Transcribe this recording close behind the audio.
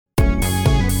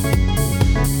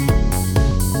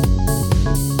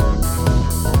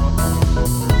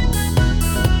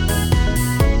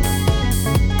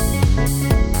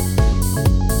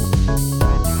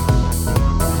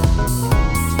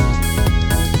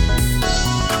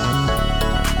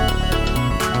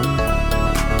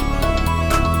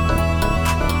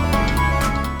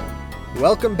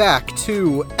Welcome back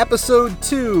to episode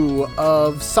 2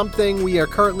 of something we are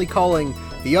currently calling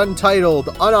the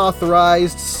Untitled,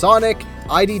 Unauthorized Sonic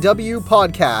IDW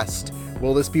Podcast.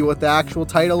 Will this be what the actual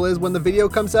title is when the video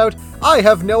comes out? I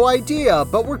have no idea,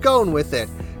 but we're going with it.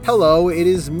 Hello, it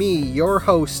is me, your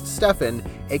host, Stefan,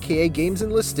 aka Games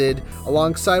Enlisted,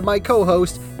 alongside my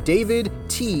co-host, David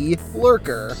T.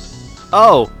 Lurker.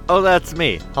 Oh, that's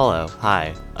me. Hello,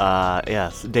 hi.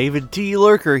 Yes, David T.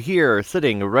 Lurker here,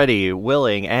 sitting ready,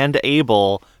 willing, and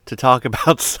able to talk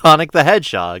about Sonic the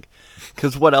Hedgehog.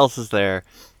 Because what else is there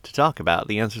to talk about?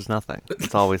 The answer's nothing.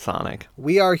 It's always Sonic.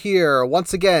 We are here,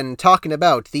 once again, talking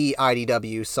about the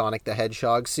IDW Sonic the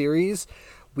Hedgehog series.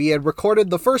 We had recorded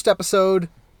the first episode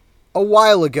a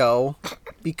while ago,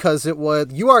 because it was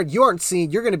you're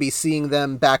going to be seeing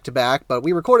them back to back, but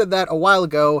we recorded that a while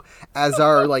ago as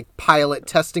our pilot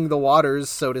testing the waters,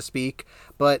 so to speak.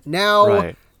 But now,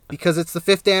 right, because it's the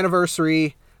 5th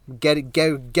anniversary, getting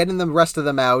the rest of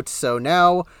them out. So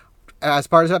now, as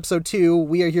part of episode 2,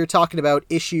 we are here talking about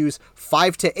issues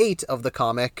 5 to 8 of the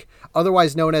comic,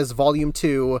 otherwise known as Volume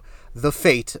 2, The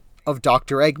Fate of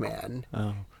Dr. Eggman.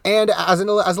 Oh. And as a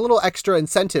little extra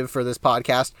incentive for this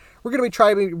podcast, we're going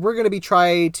to be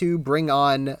trying to bring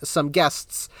on some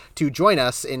guests to join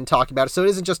us in talking about it. So it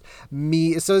isn't just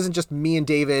me and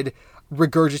David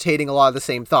regurgitating a lot of the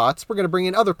same thoughts. We're going to bring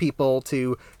in other people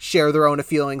to share their own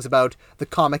feelings about the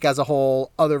comic as a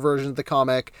whole, other versions of the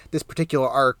comic, this particular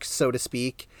arc, so to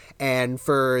speak. And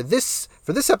for this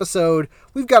episode,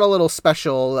 we've got a little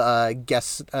special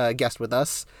guest with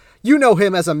us. You know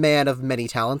him as a man of many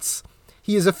talents.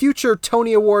 He is a future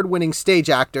Tony Award-winning stage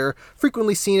actor,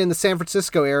 frequently seen in the San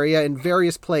Francisco area in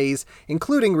various plays,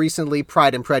 including recently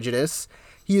Pride and Prejudice.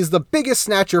 He is the biggest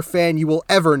Snatcher fan you will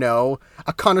ever know,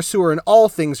 a connoisseur in all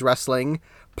things wrestling,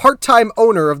 part-time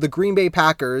owner of the Green Bay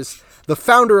Packers, the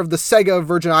founder of the Sega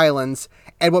Virgin Islands,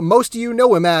 and what most of you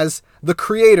know him as, the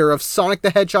creator of Sonic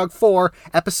the Hedgehog 4,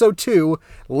 Episode 2,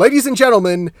 ladies and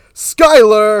gentlemen,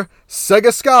 Skylar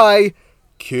Sega Sky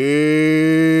King.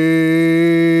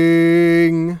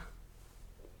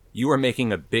 You are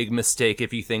making a big mistake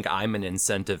if you think I'm an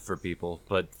incentive for people,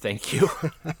 but thank you.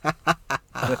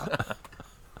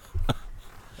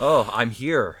 Oh, I'm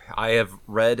here. I have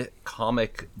read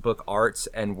comic book art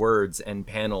and words and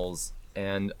panels,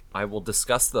 and I will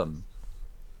discuss them.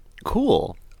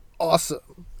 Cool.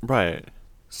 Awesome. Right.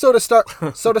 So to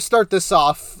start this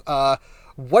off,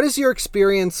 what is your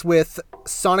experience with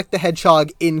Sonic the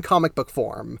Hedgehog in comic book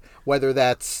form? Whether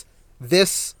that's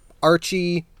this,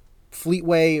 Archie,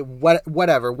 Fleetway,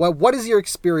 whatever. What is your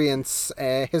experience,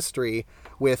 history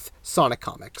with Sonic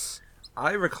comics?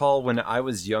 I recall when I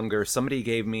was younger, somebody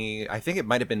gave me, I think it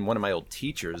might have been one of my old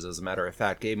teachers, as a matter of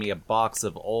fact, gave me a box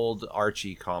of old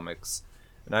Archie comics.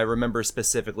 And I remember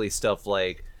specifically stuff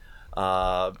like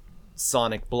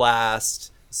Sonic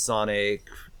Blast, Sonic...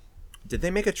 Did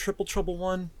they make a Triple Trouble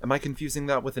one? Am I confusing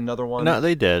that with another one? No,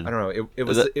 they did. I don't know.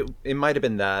 It might have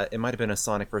been that. It might have been a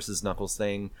Sonic versus Knuckles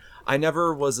thing. I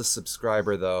never was a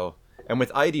subscriber, though. And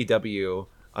with IDW,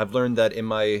 I've learned that in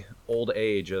my old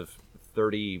age of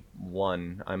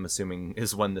 31, I'm assuming,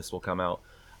 is when this will come out.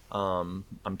 I'm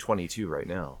 22 right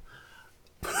now.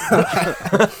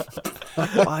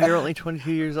 Wow, you're only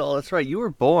 22 years old. That's right. You were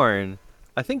born.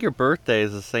 I think your birthday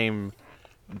is the same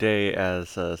day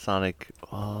as Sonic.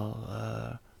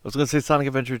 I was going to say Sonic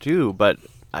Adventure 2, but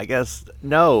I guess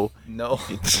no. No.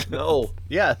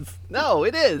 Yes. No,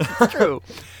 it is. It's true.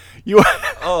 You.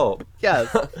 Oh.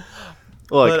 Yes.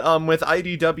 Look. But with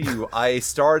IDW, I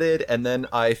started and then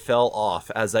I fell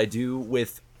off, as I do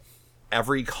with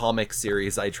every comic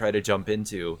series I try to jump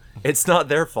into. It's not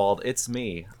their fault. It's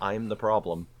me. I'm the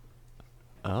problem.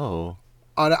 Oh.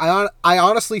 I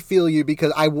honestly feel you,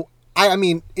 because I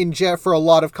mean, for a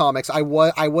lot of comics, I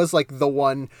was like the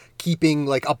one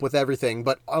keeping up with everything.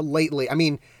 But lately, I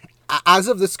mean, as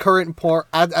of this current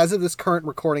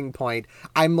recording point,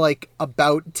 I'm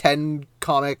about 10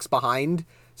 comics behind.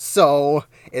 So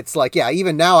it's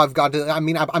even now I've got to. I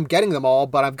mean, I'm getting them all,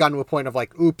 but I've gotten to a point of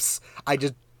oops, I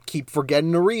just keep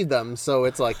forgetting to read them. So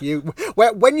it's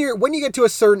when you get to a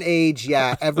certain age,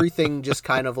 everything just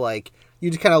kind of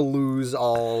you just kind of lose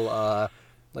all.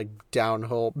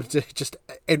 Downhill, just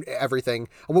everything.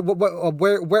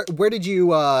 Where did you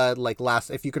last?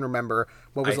 If you can remember,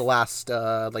 what was the last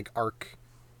arc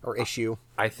or issue?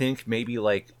 I think maybe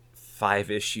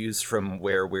 5 issues from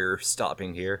where we're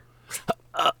stopping here.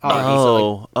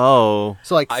 So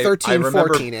 13,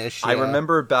 14-ish. I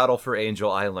remember Battle for Angel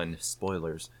Island.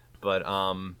 Spoilers, but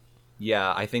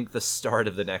yeah, I think the start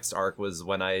of the next arc was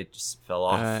when I just fell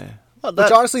off. Well,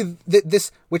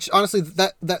 which honestly,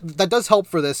 that does help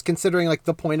for this, considering like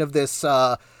the point of this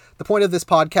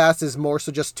podcast is more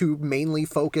so just to mainly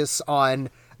focus on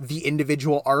the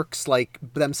individual arcs like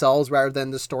themselves rather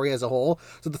than the story as a whole.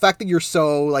 So the fact that you're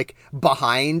so like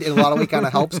behind in a lot of way kind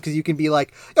of helps, because you can be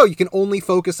like, oh, you can only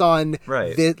focus on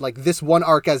this one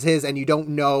arc as his, and you don't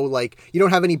know, like, you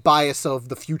don't have any bias of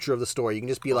the future of the story. You can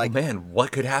just be like, man,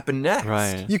 what could happen next?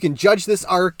 Right. You can judge this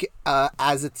arc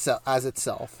as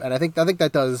itself, and I think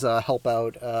that does help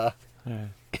out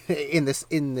in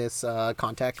this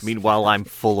context. Meanwhile, I'm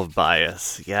full of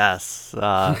bias. Yes.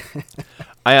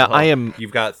 I am.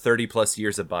 You've got 30 plus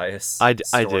years of bias. I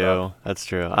do. That's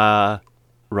true. Right.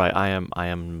 I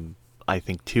am. I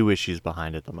think 2 issues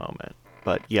behind at the moment.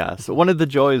 But yeah. So one of the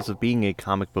joys of being a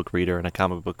comic book reader and a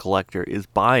comic book collector is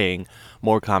buying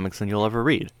more comics than you'll ever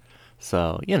read.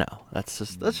 So that's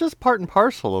just part and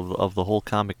parcel of the whole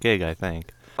comic gig, I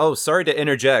think. Oh, sorry to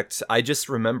interject. I just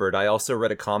remembered. I also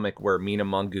read a comic where Mina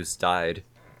Mongoose died.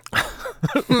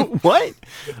 What?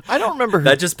 I don't remember her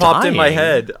that just popped in my dying.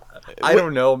 head. I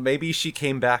don't know. Maybe she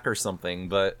came back or something,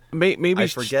 but maybe I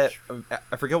forget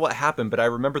what happened. But I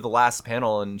remember the last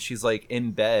panel, and she's like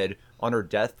in bed on her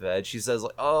deathbed. She says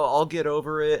like, "Oh, I'll get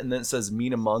over it," and then it says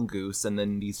Mina Mongoose, and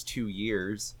then these 2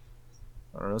 years.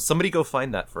 I don't know. Somebody go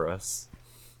find that for us.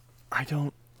 I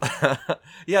don't.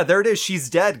 Yeah, there it is. She's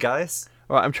dead, guys.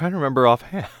 Well, I'm trying to remember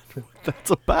offhand what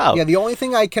that's about. Yeah, the only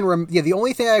thing I can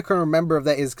remember of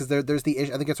that is because there's the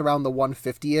issue. I think it's around the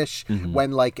 150-ish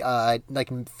when like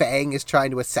Fang is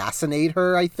trying to assassinate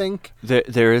her. I think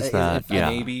there is that. Yeah,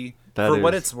 maybe. That For is.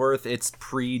 what it's worth, it's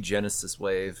pre-Genesis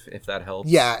Wave, if that helps.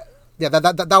 Yeah.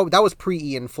 That was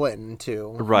pre-Ian Flynn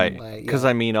too. Right, because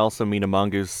I mean, also Mina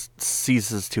Mongoose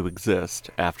ceases to exist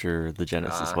after the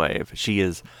Genesis Wave. She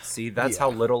is. See, that's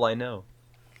how little I know.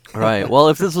 Right. Well,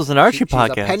 if this was an Archie she's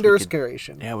podcast, a Pender's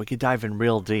curation. we could dive in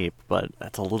real deep, but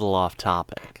that's a little off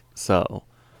topic. So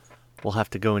we'll have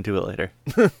to go into it later.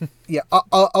 Yeah.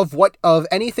 Of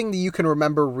anything that you can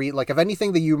remember of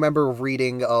anything that you remember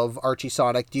reading of Archie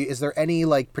Sonic, is there any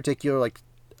like particular like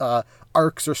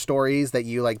arcs or stories that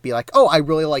you like be like, oh, I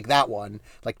really like that one.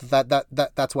 Like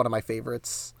that's one of my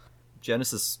favorites.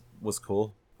 Genesis was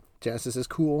cool. Genesis is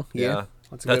cool. Yeah.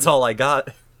 That's all I got.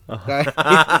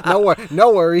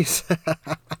 No worries.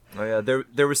 Oh yeah,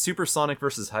 there was Super Sonic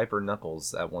versus Hyper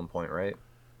Knuckles at one point, right?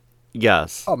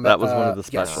 Yes, that was one of the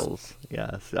specials.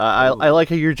 Yes, I like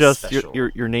how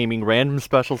you're naming random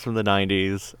specials from the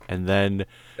 90s, and then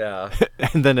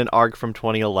and then an arc from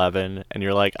 2011, and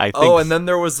you're like, I think. Oh, and then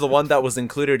there was the one that was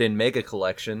included in Mega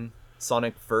Collection,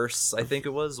 Sonic First, I think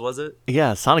it was it?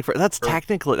 Yeah, Sonic First. That's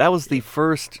technically that was the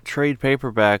first trade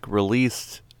paperback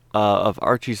released of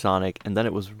Archie Sonic, and then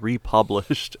it was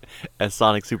republished as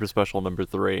Sonic Super Special number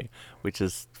 3, which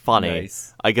is funny.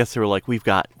 Nice. I guess they were like, we've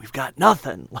got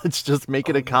nothing. Let's just make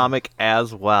it a comic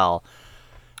as well.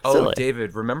 Oh, Silly.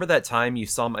 David, remember that time you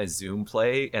saw my Zoom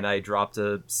play and I dropped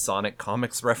a Sonic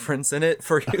Comics reference in it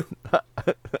for you?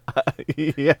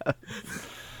 Yeah.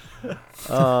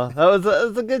 That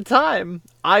was a good time.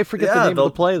 I forget the name of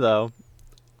the play though,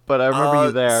 but I remember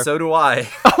you there. So do I.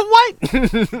 What?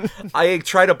 I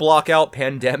try to block out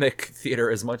pandemic theater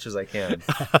as much as I can.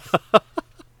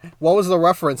 What was the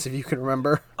reference, if you can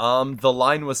remember? The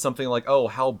line was something like, "Oh,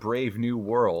 how brave new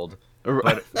world."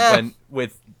 But when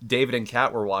with David and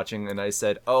Kat were watching, and I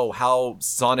said, "Oh, how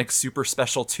Sonic Super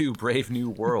Special 2 Brave New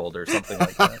World," or something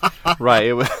like that. Right.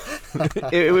 It was,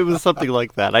 it was something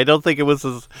like that. I don't think it was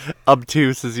as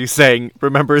obtuse as you saying,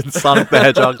 remember in Sonic the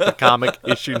Hedgehog, the comic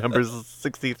issue number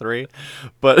 63?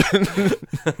 But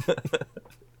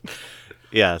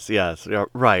yes. Yeah,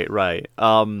 right.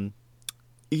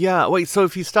 Yeah, wait, so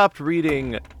if you stopped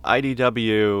reading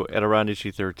IDW at around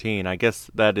issue 13, I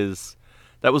guess that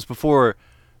was before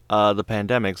the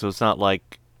pandemic, so it's not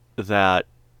like that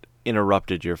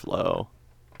interrupted your flow.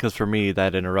 Because for me,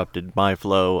 that interrupted my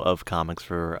flow of comics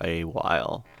for a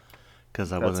while.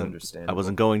 Because I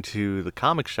wasn't going to the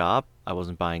comic shop, I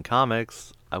wasn't buying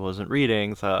comics, I wasn't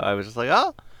reading, so I was just like,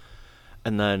 oh.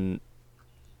 And then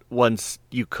once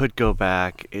you could go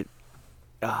back,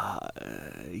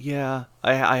 yeah,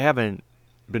 I haven't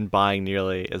been buying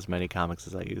nearly as many comics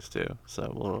as I used to.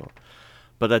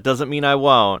 But that doesn't mean I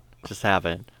won't. Just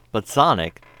haven't. But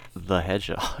Sonic the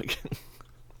Hedgehog.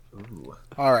 Ooh.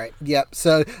 All right. Yep.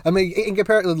 So, I mean, in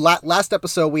comparison, last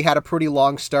episode we had a pretty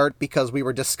long start because we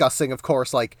were discussing, of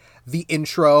course, like the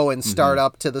intro and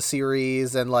startup to the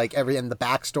series and like and the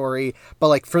backstory. But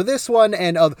like for this one,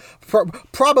 and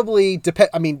probably depend.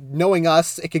 I mean, knowing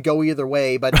us, it could go either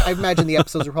way. But I imagine the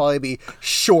episodes will probably be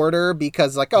shorter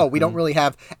because, like, we don't really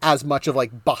have as much of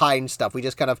like behind stuff. We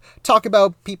just kind of talk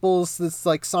about people's this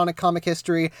like Sonic comic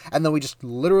history, and then we just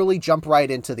literally jump right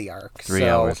into the arc. 3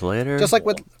 hours later, just like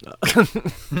with.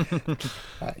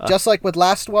 Just like with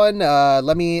last one,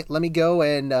 let me go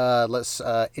and let's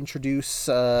introduce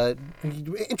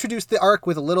the arc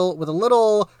with a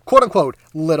little quote unquote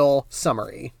little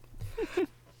summary.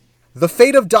 The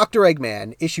Fate of Dr.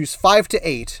 Eggman, issues 5 to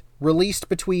 8, released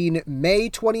between May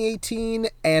 2018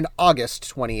 and August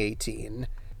 2018.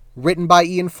 Written by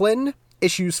Ian Flynn.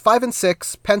 Issues 5 and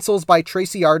 6, pencils by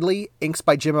Tracy Ardley, inks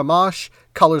by Jim Amash,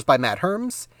 colors by Matt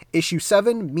Herms. Issue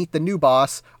 7, Meet the New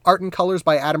Boss, art and colors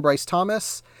by Adam Bryce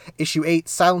Thomas. Issue 8,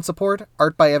 Silent Support,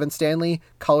 art by Evan Stanley,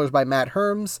 colors by Matt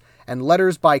Herms, and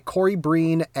letters by Corey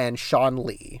Breen and Sean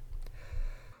Lee.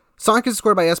 Sonic is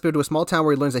escorted by Espio to a small town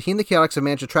where he learns that he and the Chaotix have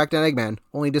managed to track down Eggman,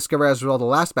 only to discover as a result of the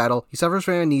last battle, he suffers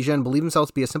from amnesia and believes himself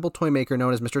to be a simple toy maker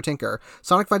known as Mr. Tinker.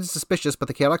 Sonic finds it suspicious, but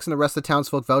the Chaotix and the rest of the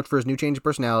townsfolk vouch for his new change of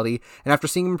personality, and after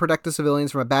seeing him protect the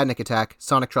civilians from a badnik attack,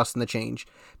 Sonic trusts in the change.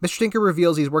 Mr. Tinker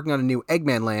reveals he's working on a new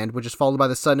Eggman land, which is followed by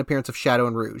the sudden appearance of Shadow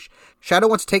and Rouge. Shadow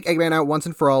wants to take Eggman out once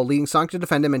and for all, leading Sonic to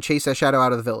defend him and chase Shadow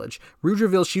out of the village. Rouge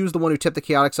reveals she was the one who tipped the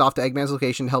Chaotix off to Eggman's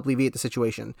location to help alleviate the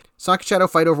situation. Sonic and Shadow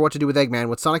fight over what to do with Eggman,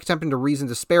 with Sonic attempting to reason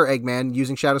to spare Eggman,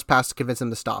 using Shadow's past to convince him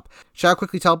to stop. Shadow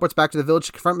quickly teleports back to the village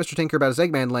to confront Mr. Tinker about his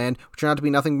Eggman land, which turned out to be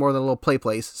nothing more than a little play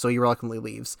place, so he reluctantly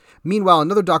leaves. Meanwhile,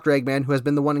 another Dr. Eggman, who has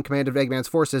been the one in command of Eggman's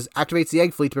forces, activates the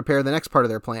Egg Fleet to prepare the next part of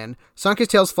their plan. Sonic and his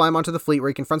tails fly him onto the fleet where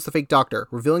he confronts the fake Doctor,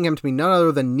 revealing him to be none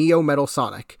other than Neo Metal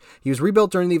Sonic. He was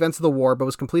rebuilt during the events of the war, but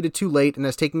was completed too late and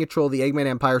has taken control of the Eggman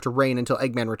Empire to reign until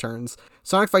Eggman returns.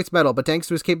 Sonic fights Metal, but thanks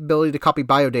to his capability to copy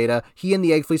biodata, he and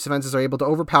the Egg Fleet's defenses are able to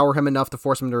overpower him enough to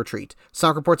force him to retreat.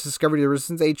 Sonic reports his discovery to the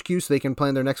Resistance HQ so they can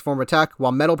plan their next form of attack,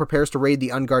 while Metal prepares to raid the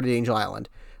unguarded Angel Island.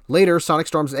 Later, Sonic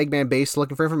storms the Eggman base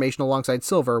looking for information alongside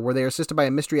Silver, where they are assisted by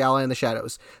a mystery ally in the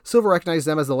shadows. Silver recognizes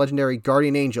them as the legendary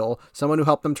Guardian Angel, someone who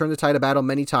helped them turn the tide of battle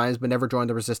many times but never joined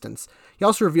the Resistance. He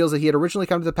also reveals that he had originally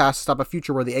come to the past to stop a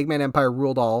future where the Eggman Empire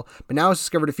ruled all, but now has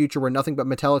discovered a future where nothing but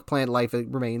metallic plant life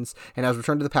remains, and has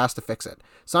returned to the past to fix it.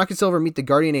 Sonic and Silver meet the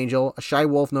Guardian Angel, a shy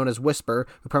wolf known as Whisper,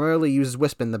 who primarily uses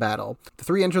Wisp in the battle. The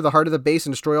three enter the heart of the base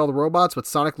and destroy all the robots, with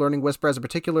Sonic learning Whisper has a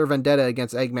particular vendetta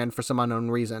against Eggman for some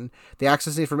unknown reason. They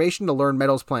access the information to learn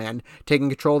Metal's plan, taking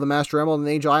control of the Master Emerald and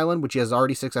the Angel Island, which he has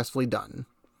already successfully done.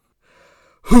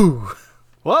 Whew.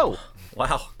 Whoa!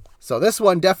 Wow. So this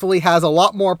one definitely has a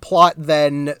lot more plot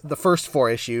than the first 4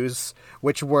 issues,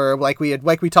 which were like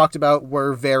we talked about,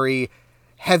 were very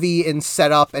heavy in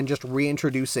setup and just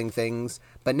reintroducing things.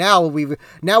 But now we've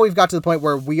got to the point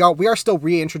where we are still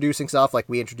reintroducing stuff. Like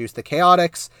we introduced the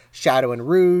Chaotix, Shadow and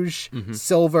Rouge,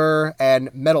 Silver,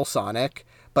 and Metal Sonic.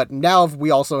 But now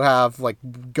we also have, like,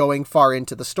 going far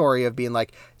into the story of being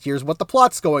like, here's what the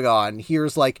plot's going on.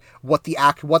 Here's, like, what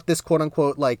this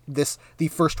quote-unquote, like, the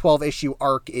first 12 issue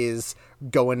arc is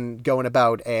going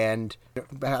about, and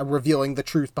revealing the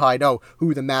truth behind,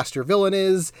 who the master villain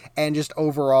is, and just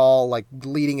overall, like,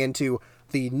 leading into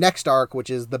the next arc, which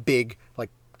is the big, like,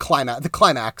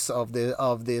 climax of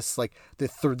this, like,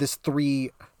 this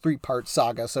three-part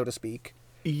saga, so to speak.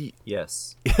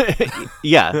 Yes.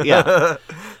 yeah.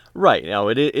 Right. No,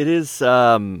 it is,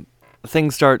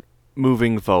 things start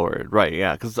moving forward. Right,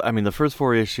 yeah. Because, I mean, the first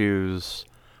 4 issues,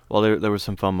 well, there were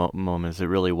some fun moments. It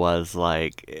really was,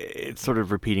 like, it's sort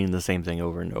of repeating the same thing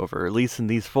over and over. At least in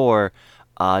these 4,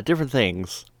 different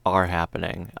things are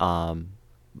happening.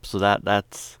 So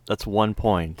that's one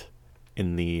point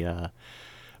in the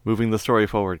moving the story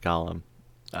forward column.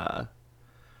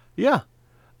 Yeah.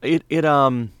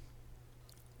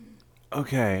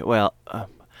 Okay, well,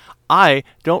 I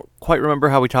don't quite remember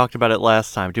how we talked about it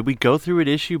last time. Did we go through it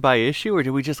issue by issue, or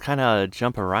did we just kind of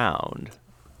jump around?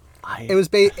 It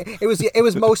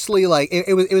was mostly like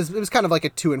it was kind of like a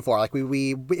 2 and 4. Like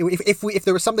if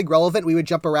there was something relevant, we would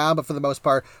jump around, but for the most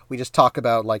part, we just talk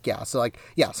about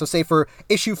So say for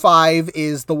issue 5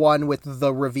 is the one with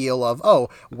the reveal of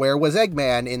where was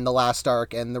Eggman in the last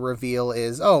arc, and the reveal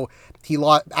is he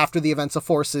lost after the events of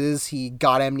Forces, he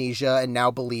got amnesia and now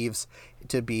believes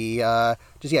to be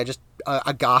just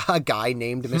a guy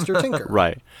named Mr. Tinker.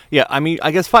 Right. Yeah. I mean, I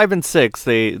guess 5 and 6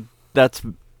 that's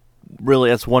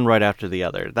one right after the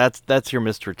other. That's your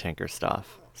Mr. Tinker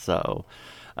stuff. So,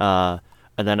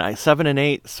 And then 7 and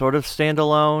 8 sort of stand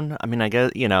alone. I mean, I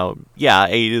guess,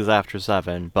 8 is after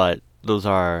 7, but those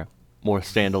are more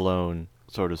standalone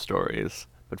sort of stories.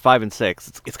 But 5 and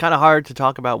 6, it's kind of hard to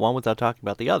talk about one without talking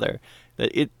about the other.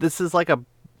 This is like a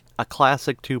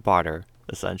classic two-parter,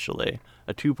 essentially.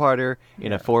 A two-parter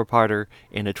in a four-parter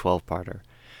in a 12-parter.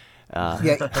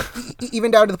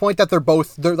 Even down to the point that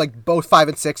they're like both 5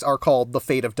 and 6 are called The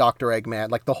Fate of Dr.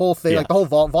 Eggman. Like the whole thing, like the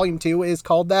whole volume 2 is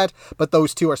called that, but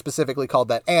those two are specifically called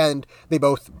that, and they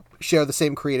both share the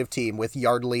same creative team with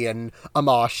Yardley and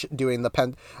Amash doing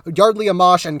Yardley,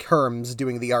 Amash, and Kerms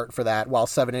doing the art for that, while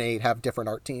 7 and 8 have different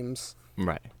art teams.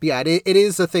 Right. But yeah, it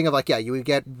is a thing of like, you would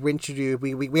get introduced.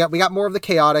 We got more of the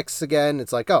Chaotix again.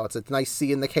 It's like, it's nice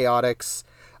seeing the Chaotix.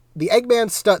 The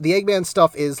Eggman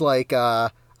stuff is like, I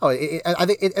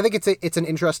think it's an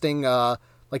interesting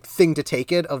like thing to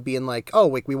take it, of being like,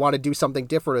 we want to do something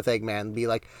different with Eggman. Be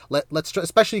like, let's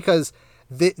especially because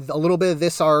a little bit of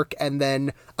this arc, and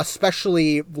then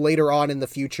especially later on in the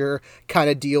future, kind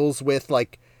of deals with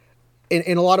like,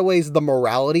 in a lot of ways, the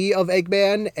morality of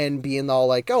Eggman, and being all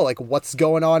like, what's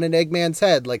going on in Eggman's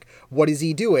head? Like, what is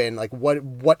he doing? Like,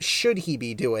 what should he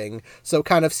be doing? So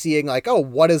kind of seeing like,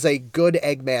 what does a good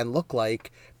Eggman look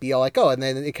like? Be all like, and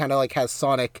then it kind of like has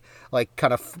Sonic like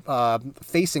kind of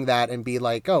facing that and be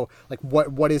like, like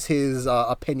what is his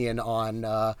opinion on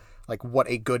like what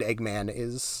a good Eggman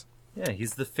is? Yeah,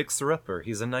 he's the fixer-upper.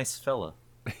 He's a nice fella.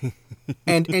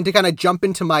 and to kind of jump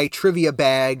into my trivia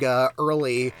bag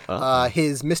early,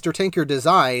 his Mr. Tinker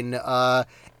design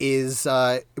is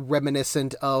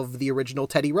reminiscent of the original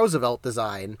Teddy Roosevelt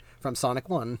design from Sonic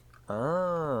 1.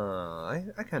 I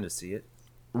kind of see it.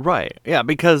 Right. Yeah,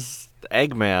 because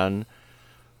Eggman,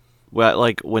 well,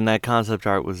 like when that concept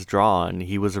art was drawn,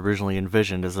 he was originally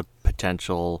envisioned as a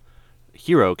potential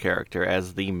hero character,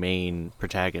 as the main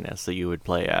protagonist that you would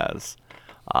play as.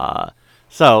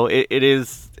 So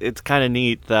it's kind of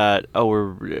neat that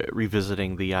we're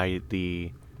revisiting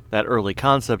that early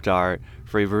concept art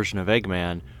for a version of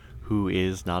Eggman who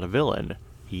is not a villain.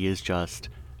 He is just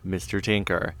Mr.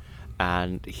 Tinker,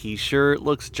 and he sure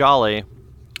looks jolly.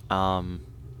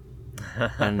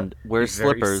 And wears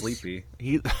slippers. Very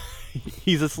sleepy.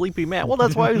 He's a sleepy man. Well,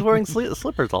 that's why he's wearing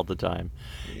slippers all the time.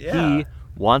 Yeah. He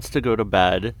wants to go to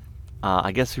bed.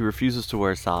 I guess he refuses to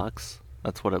wear socks.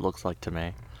 That's what it looks like to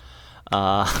me.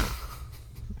 Not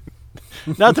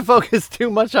to focus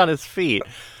too much on his feet.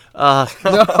 No.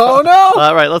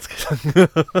 All right, let's.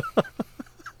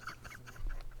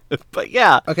 But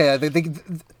yeah. Okay, the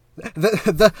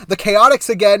Chaotix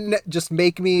again just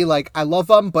make me like, I love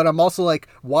them, but I'm also like,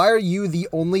 why are you the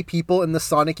only people in the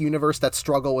Sonic universe that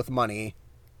struggle with money?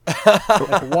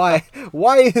 Like,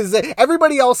 why is it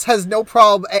everybody else has no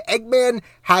problem? Eggman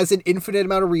has an infinite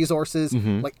amount of resources.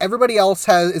 Like everybody else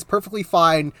is perfectly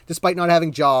fine despite not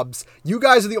having jobs. You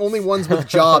guys are the only ones with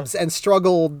jobs and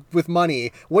struggle with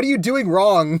money. What are you doing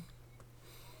wrong?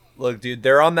 Look, dude,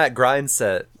 they're on that grind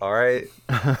set, all right?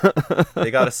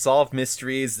 They got to solve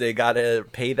mysteries. They got to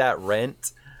pay that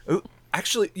rent. Ooh,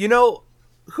 actually,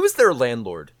 who's their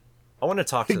landlord? I want to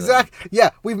talk to them. Yeah,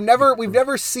 we've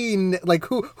never seen like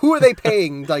who are they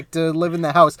paying like to live in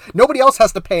the house? Nobody else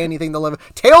has to pay anything to live.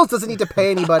 Tails doesn't need to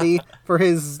pay anybody for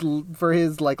his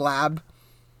like lab.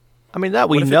 I mean, that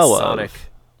we What if know it's of. Sonic?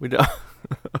 We don't.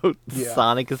 Yeah.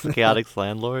 Sonic is the Chaotix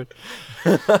landlord.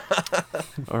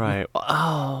 All right.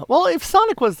 Well, if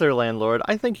Sonic was their landlord,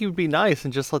 I think he would be nice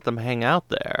and just let them hang out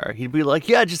there. He'd be like,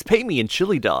 "Yeah, just pay me in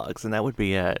chili dogs," and that would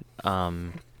be it.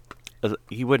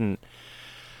 He wouldn't.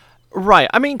 Right.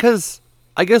 I mean, because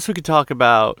I guess we could talk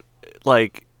about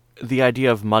like the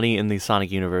idea of money in the Sonic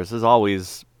universe has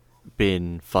always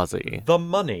been fuzzy. The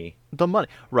money.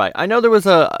 Right. I know there was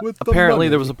there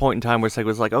was a point in time where Sega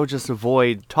was like, just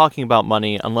avoid talking about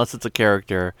money unless it's a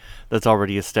character that's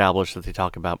already established that they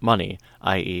talk about money,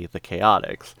 i.e. the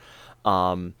Chaotix.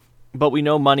 But we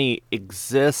know money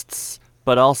exists,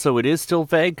 but also it is still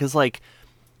vague because, like,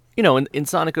 in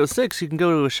Sonic 06, you can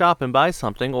go to a shop and buy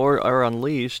something or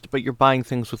Unleashed, but you're buying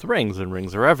things with rings, and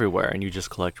rings are everywhere, and you just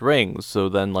collect rings. So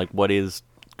then, like, what is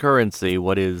currency?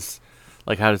 What is,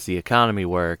 like, how does the economy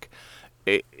work?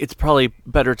 It's probably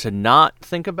better to not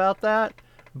think about that,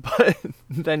 but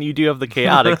then you do have the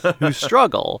Chaotix who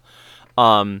struggle.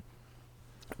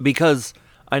 Because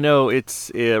I know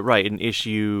it's, right, in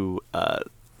issue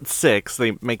 6,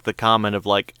 they make the comment of,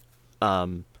 like,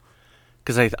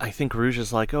 because I think Rouge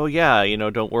is like,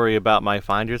 don't worry about my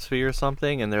finder's fee or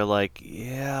something, and they're like,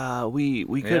 yeah, we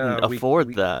couldn't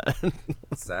afford that.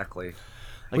 Exactly.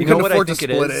 Like, we couldn't afford to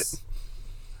split it.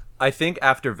 I think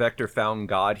after Vector found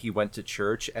God, he went to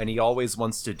church, and he always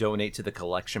wants to donate to the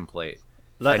collection plate.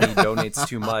 and he donates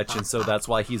too much, and so that's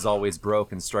why he's always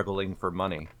broke and struggling for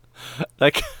money.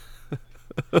 That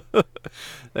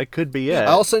that could be it.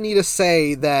 I also need to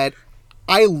say that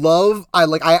I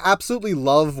absolutely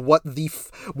love what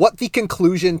the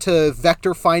conclusion to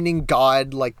Vector finding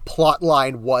God like plot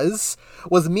line was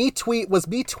me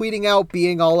tweeting out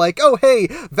being all like, oh hey,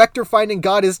 Vector finding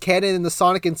God is canon in the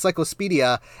Sonic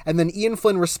Encyclopedia, and then Ian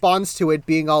Flynn responds to it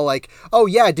being all like, oh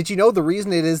yeah, did you know the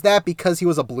reason it is that because he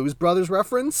was a Blues Brothers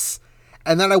reference?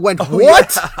 And then I went,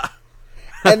 what? Yeah.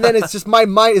 And then it's just my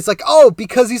mind is like, oh,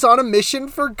 because he's on a mission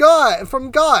from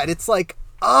God. It's like,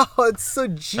 oh, it's so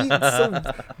and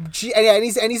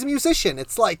he's a musician.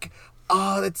 It's like,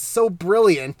 oh, that's so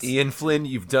brilliant. Ian Flynn,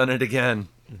 you've done it again.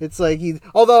 It's like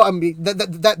although I mean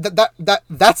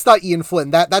that's not Ian Flynn.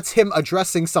 That's him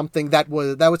addressing something that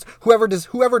was whoever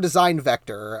designed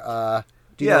Vector.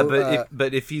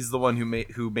 But if he's the one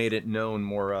who made it known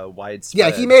more widespread. Yeah,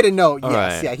 he made it known.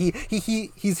 Yes, right. Yeah,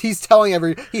 he's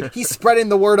telling he's spreading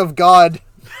the word of God.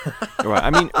 Right. I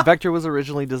mean, Vector was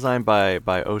originally designed by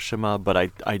Oshima, but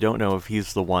I don't know if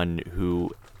he's the one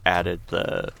who added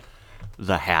the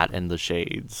hat and the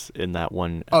shades in that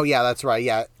one. Oh yeah, that's right.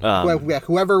 Yeah,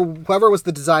 whoever was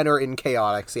the designer in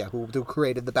Chaotix, yeah, who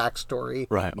created the backstory.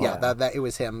 Right. Yeah, that it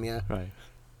was him. Yeah. Right.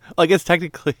 Well, I guess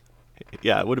technically,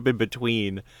 yeah, it would have been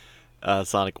between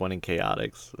Sonic 1 and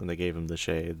Chaotix, and they gave him the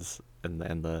shades and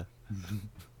the.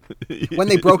 When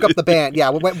they broke up the band, yeah.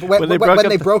 When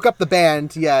they broke up the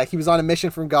band, yeah, he was on a mission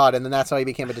from God, and then that's how he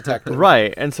became a detective.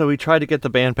 Right, and so he tried to get the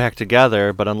band back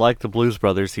together, but unlike the Blues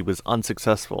Brothers, he was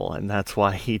unsuccessful, and that's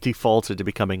why he defaulted to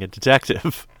becoming a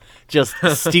detective, just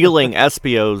stealing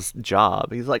Espio's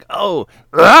job. He's like, "Oh,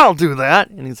 I'll do that,"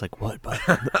 and he's like, "What? But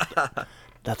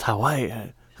that's how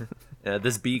I."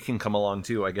 This bee can come along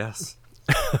too, I guess.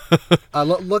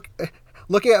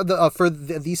 Looking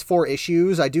at these 4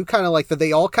 issues, I do kind of like that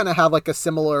they all kind of have like a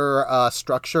similar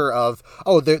structure of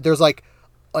there's like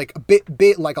a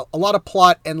bit like a lot of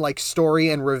plot and like story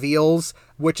and reveals,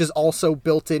 which is also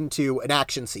built into an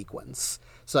action sequence.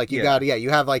 So like you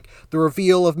have like the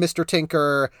reveal of Mr.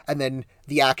 Tinker, and then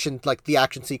the action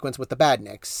sequence with the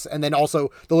Badniks, and then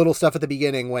also the little stuff at the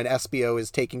beginning when Espio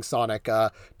is taking Sonic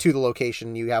to the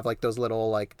location. You have like those little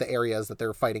like the areas that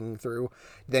they're fighting through.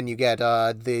 Then you get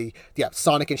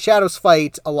Sonic and Shadow's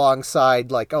fight alongside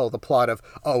like the plot of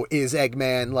is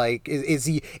Eggman like is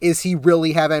he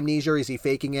really have amnesia? Or is he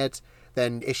faking it?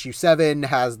 Then issue 7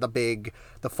 has the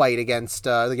fight against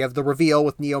you have the reveal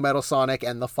with Neo Metal Sonic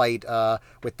and the fight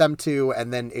with them two,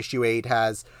 and then issue 8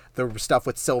 has the stuff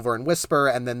with Silver and Whisper,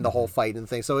 and then the whole fight and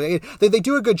thing. So they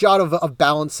do a good job of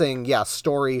balancing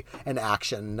story and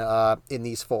action in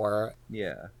these 4.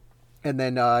 Yeah. And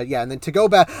then and then to go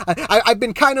back, I've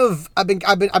been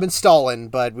stalling,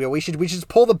 but we should just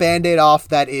pull the Band-Aid off.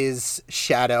 That is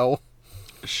Shadow.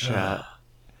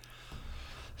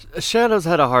 Shadow's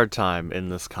had a hard time in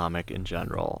this comic in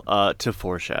general, to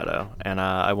foreshadow, and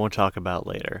I won't talk about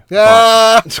later.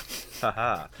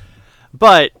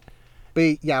 But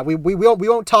yeah, we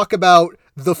won't talk about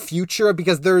the future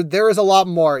because there is a lot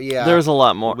more. Yeah, there's a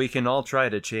lot more. We can all try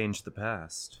to change the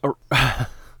past.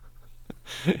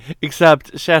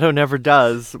 Except Shadow never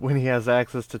does when he has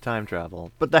access to time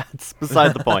travel. But that's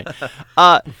beside the point.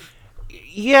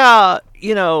 Yeah,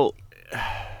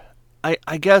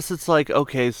 I guess it's like,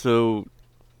 okay, so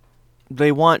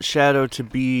they want Shadow to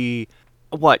be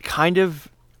what kind of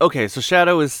okay, so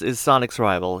Shadow is Sonic's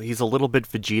rival. He's a little bit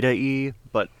Vegeta-y,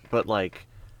 but like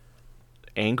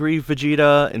angry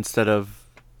Vegeta instead of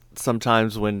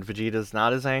sometimes when Vegeta's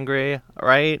not as angry,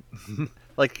 right?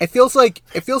 Like it feels like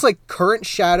current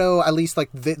Shadow, at least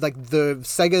like the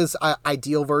Sega's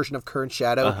ideal version of current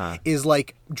Shadow is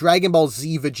like Dragon Ball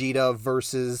Z Vegeta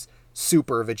versus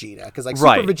Super Vegeta, because like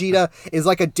Super Vegeta is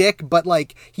like a dick, but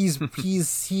like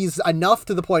he's enough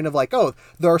to the point of like,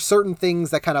 there are certain things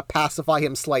that kind of pacify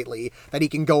him slightly that he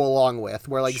can go along with,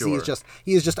 where like Z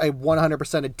is just a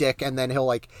 100% a dick, and then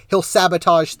he'll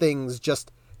sabotage things just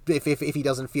if he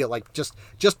doesn't feel like just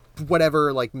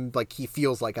whatever like he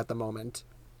feels like at the moment.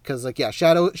 Because like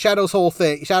Shadow's whole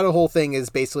thing is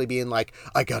basically being like,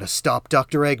 I gotta stop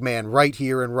Dr. Eggman right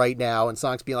here and right now, and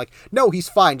Sonic's being like, no, he's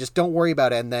fine, just don't worry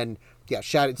about it. And then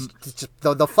Shadow, it's just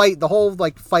the fight, the whole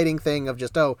like fighting thing of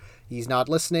just he's not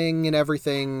listening and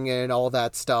everything and all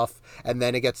that stuff. And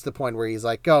then it gets to the point where he's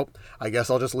like, I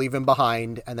guess I'll just leave him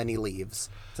behind, and then he leaves.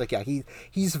 It's like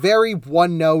he's very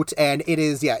one note, and it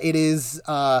is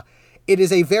a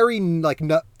very like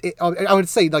I would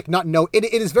say like not no it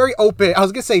is very open. I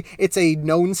was gonna say it's a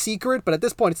known secret, but at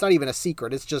this point it's not even a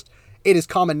secret. It's just it is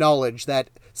common knowledge that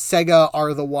Sega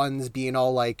are the ones being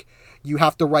all like, you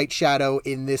have to write Shadow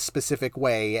in this specific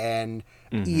way, and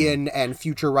Ian and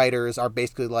future writers are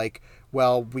basically like,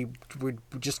 well, we're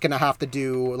just gonna have to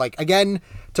do, like, again,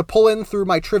 to pull in through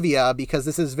my trivia, because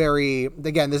this is very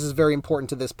important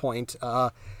to this point.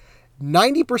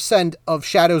 90% of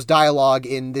Shadow's dialogue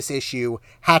in this issue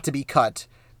had to be cut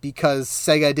because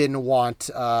Sega didn't want.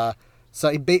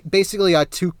 So basically,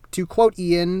 to quote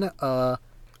Ian,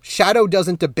 Shadow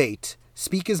doesn't debate,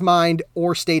 speak his mind,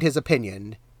 or state his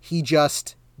opinion. He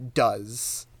just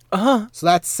does. So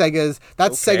that's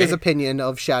Sega's opinion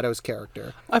of Shadow's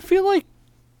character. I feel like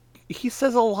he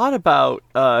says a lot about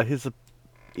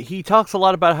he talks a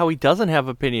lot about how he doesn't have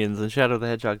opinions in Shadow the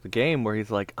Hedgehog the game, where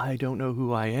he's like, I don't know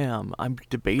who I am. I'm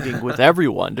debating with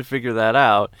everyone to figure that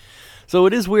out. So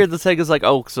it is weird that Sega's like,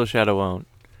 oh, so Shadow won't.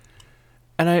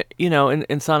 And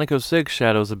in Sonic 06,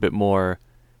 Shadow's a bit more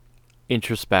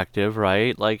introspective,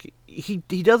 right? Like, he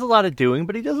does a lot of doing,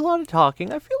 but he does a lot of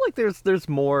talking. I feel like there's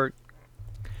more.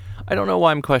 I don't know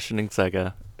why I'm questioning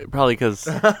Sega. Probably because...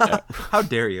 How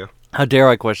dare you? How dare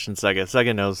I question Sega?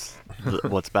 Sega knows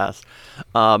what's best.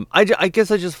 I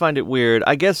guess I just find it weird.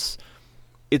 I guess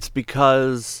it's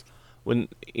because when,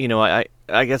 I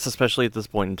guess especially at this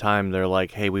point in time, they're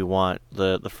like, hey, we want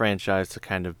the franchise to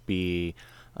kind of be,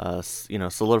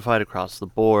 solidified across the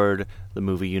board, the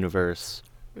movie universe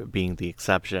being the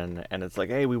exception. And it's like,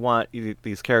 hey, we want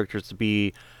these characters to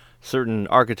be certain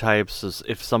archetypes. As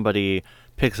if somebody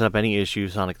picks up any issue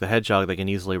Sonic the Hedgehog, they can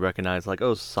easily recognize, like,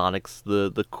 oh, Sonic's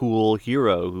the cool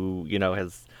hero who,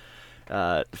 has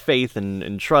faith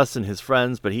and trust in his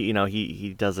friends, but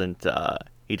he doesn't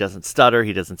stutter,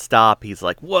 he doesn't stop. He's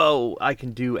like, whoa, I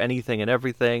can do anything and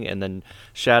everything. And then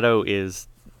Shadow is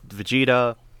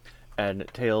Vegeta, and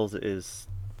Tails is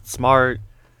smart,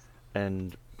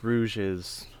 and Rouge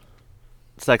is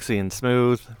sexy and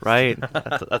smooth, right?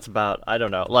 that's about, I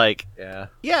don't know, like, yeah.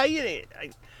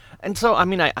 And so, I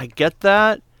mean, I get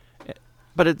that,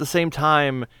 but at the same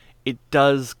time, it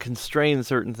does constrain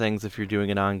certain things if you're doing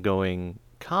an ongoing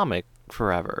comic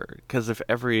forever. Because if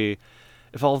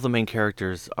all of the main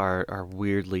characters are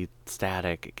weirdly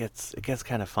static, it gets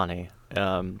kind of funny.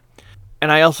 And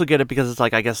I also get it because it's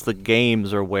like, I guess the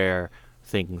games are where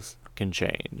things can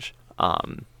change.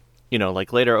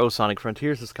 Like later, Sonic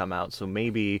Frontiers has come out, so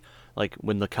maybe like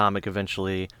when the comic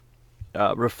eventually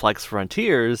reflects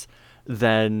Frontiers,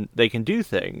 then they can do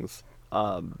things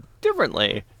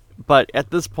differently. But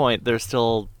at this point, they're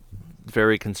still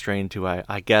very constrained to,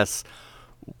 I guess,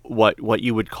 what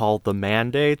you would call the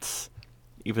mandates,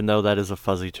 even though that is a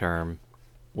fuzzy term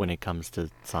when it comes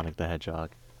to Sonic the Hedgehog,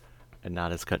 and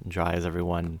not as cut and dry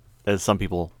as some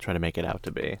people try to make it out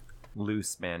to be.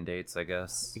 Loose mandates, I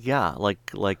guess. Yeah,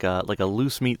 like a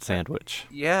loose meat sandwich.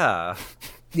 Yeah.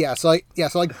 So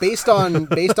based on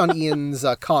Ian's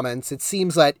comments, it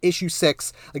seems that issue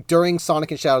 6, like during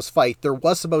Sonic and Shadow's fight, there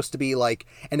was supposed to be like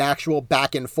an actual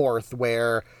back and forth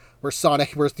where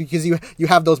Sonic, because you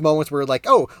have those moments where like,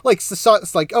 oh, like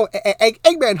it's like, oh,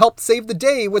 Eggman helped save the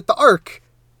day with the Ark.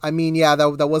 I mean, yeah,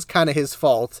 that was kind of his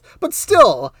fault, but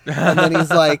still. And then he's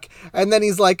like,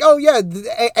 oh yeah,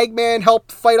 Eggman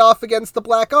helped fight off against the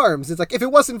Black Arms. It's like, if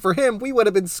it wasn't for him, we would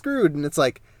have been screwed. And it's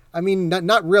like, I mean,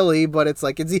 not really, but it's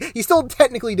like, he still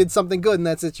technically did something good in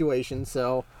that situation.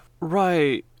 So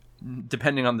right,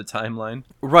 depending on the timeline.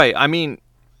 Right. I mean,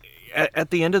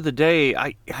 at the end of the day,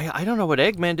 I don't know what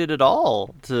Eggman did at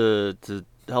all to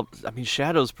help. I mean,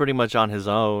 Shadow's pretty much on his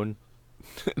own.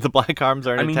 The Black Arms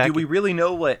aren't attacking. Do we really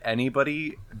know what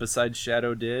anybody besides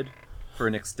Shadow did for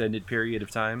an extended period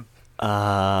of time?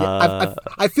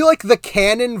 I feel like the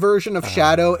canon version of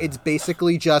Shadow, it's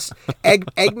basically just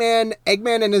Eggman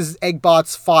and his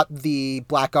Eggbots fought the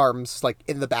Black Arms like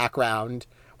in the background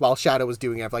while Shadow was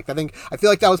doing it. Like I feel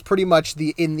like that was pretty much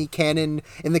in the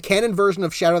canon version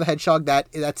of Shadow the Hedgehog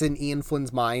that's in Ian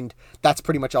Flynn's mind. That's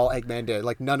pretty much all Eggman did.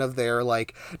 Like none of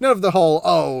the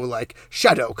whole like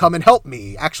Shadow come and help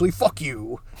me. Actually, fuck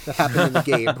you. That happened in the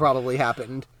game probably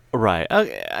happened. Right.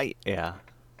 Okay. Yeah.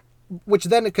 Which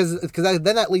then, because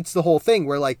then that leads to the whole thing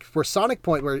where Sonic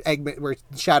point where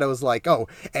Shadow's like, oh,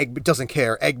 Eggman doesn't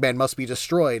care, Eggman must be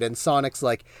destroyed, and Sonic's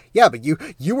like, yeah, but you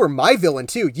were my villain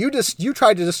too. You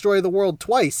tried to destroy the world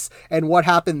twice, and what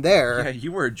happened there? Yeah,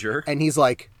 you were a jerk. And he's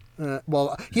like,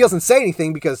 well, he doesn't say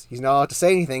anything because he's not allowed to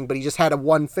say anything, but he just had a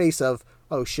one face of,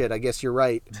 oh shit, I guess you're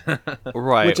right.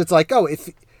 Right. Which it's like, oh,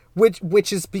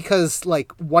 which is because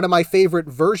like one of my favorite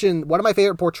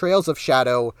portrayals of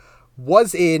Shadow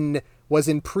was in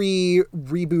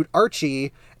pre-reboot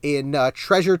Archie in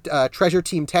Treasure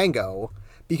Team Tango,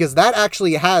 because that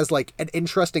actually has like an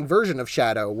interesting version of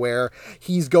Shadow where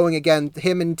he's going against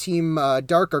him and Team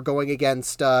Dark are going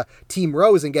against Team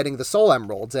Rose and getting the Soul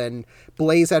Emeralds, and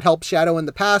Blaze had helped Shadow in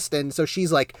the past, and so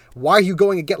she's like, why are you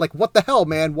going against, like, what the hell,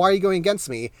 man, why are you going against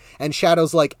me? And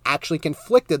Shadow's like actually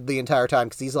conflicted the entire time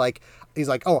because he's like,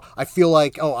 oh, I feel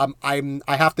like, oh, I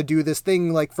have to do this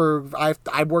thing, like,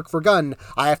 I work for Gun,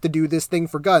 I have to do this thing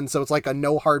for Gun, so it's like a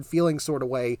no hard feelings sort of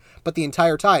way, but the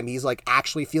entire time he's like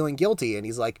actually feeling guilty, and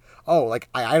he's like, oh, like,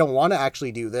 I don't want to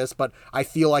actually do this, but I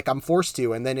feel like I'm forced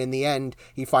to, and then in the end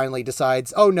he finally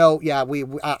decides, oh no, yeah,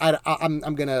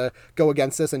 I'm gonna go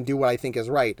against this and do what I think is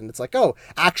right, and it's like, oh,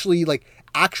 actually, like,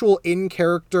 actual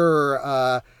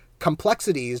in-character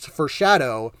complexities for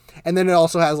Shadow. And then it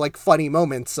also has like funny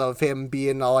moments of him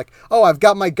being all like, oh, I've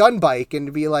got my gun bike, and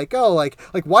to be like, oh, like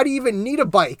why do you even need a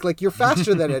bike, like, you're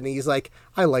faster than it? And he's like,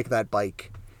 I like that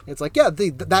bike. It's like, yeah,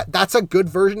 that's a good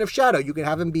version of Shadow. You can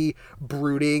have him be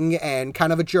brooding and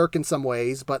kind of a jerk in some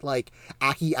ways, but like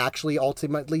he actually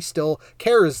ultimately still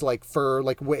cares, like, for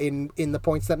like in the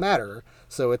points that matter.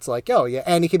 So it's like, oh yeah,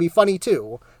 and he can be funny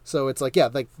too. So it's like, yeah,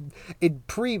 like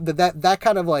that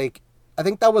kind of like, I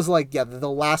think that was like, yeah, the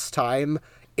last time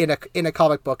in a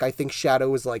comic book I think Shadow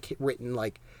was like written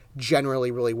like generally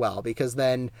really well, because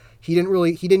then he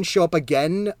didn't show up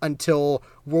again until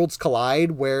Worlds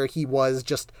Collide, where he was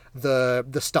just the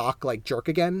stock like jerk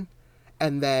again,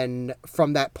 and then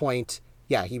from that point,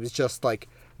 yeah, he was just like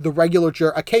the regular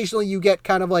jerk. Occasionally you get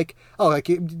kind of like, oh, like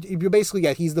you basically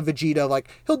get, he's the Vegeta, like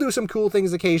he'll do some cool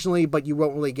things occasionally, but you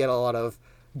won't really get a lot of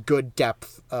good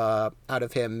depth out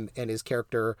of him and his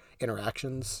character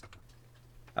interactions.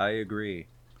 I agree.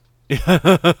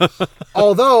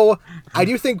 Although I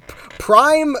do think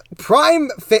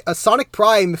Sonic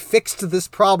Prime fixed this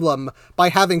problem by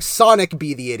having Sonic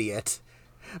be the idiot.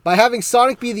 By having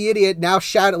Sonic be the idiot, now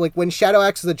Shadow, like when Shadow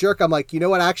acts as a jerk, I'm like, you know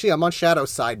what? Actually, I'm on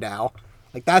Shadow's side now.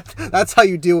 Like that's how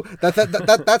you do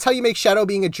that's how you make Shadow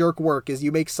being a jerk work, is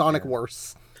you make Sonic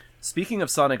worse. Speaking of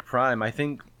Sonic Prime, I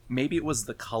think maybe it was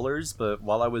the colors, but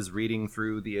while I was reading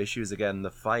through the issues again,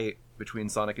 the fight between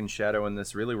Sonic and Shadow in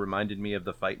this really reminded me of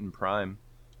the fight in Prime.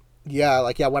 Yeah,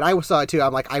 like, yeah, when I saw it too,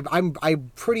 I'm like,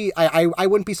 I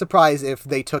wouldn't be surprised if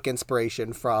they took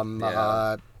inspiration from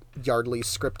Yardley's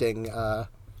scripting.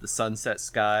 The sunset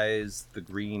skies, the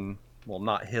green, well,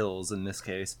 not hills in this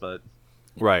case, but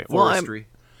right, forestry.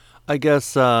 Well, I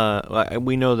guess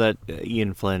we know that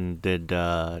Ian Flynn did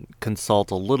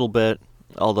consult a little bit,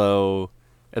 although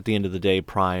at the end of the day,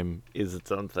 Prime is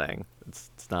its own thing.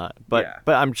 It's not, but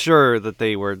I'm sure that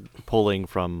they were pulling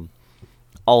from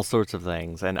all sorts of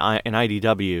things, and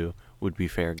IDW would be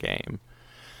fair game.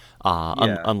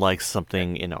 Unlike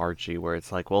something in Archie where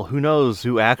it's like, well, who knows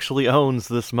who actually owns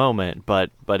this moment?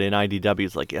 But in IDW,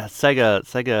 it's like, yeah,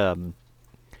 Sega,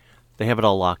 they have it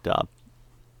all locked up.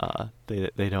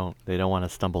 They don't want to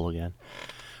stumble again,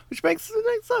 which makes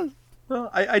sense. Well,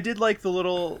 I did like the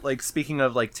little, like, speaking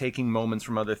of, like, taking moments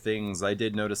from other things, I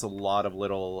did notice a lot of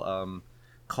little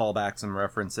callbacks and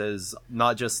references,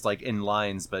 not just, like, in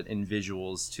lines, but in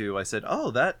visuals, too. I said,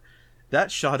 oh, that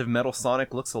shot of Metal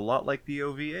Sonic looks a lot like the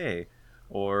OVA.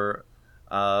 Or,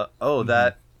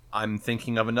 that, I'm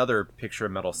thinking of another picture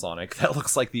of Metal Sonic that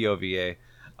looks like the OVA. I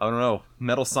don't know,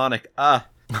 Metal Sonic,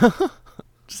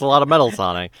 Just a lot of Metal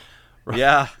Sonic.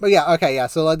 Yeah. But yeah, okay, yeah.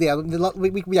 So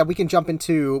we can jump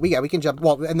into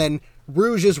well, and then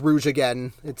Rouge is Rouge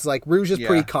again. It's like Rouge is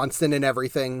pretty constant in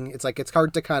everything. It's like it's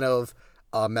hard to kind of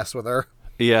mess with her.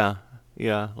 Yeah,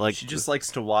 like she just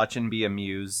likes to watch and be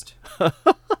amused. And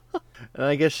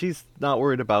I guess she's not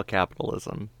worried about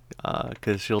capitalism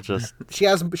because she'll just she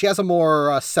has a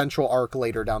more central arc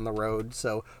later down the road.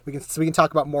 So we can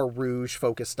talk about more Rouge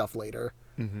focused stuff later.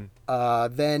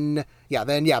 Mm-hmm. Then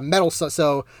Metal.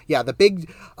 So the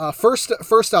big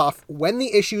first off, when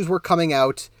the issues were coming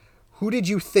out, who did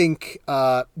you think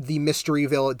the mystery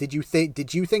villain? Did you think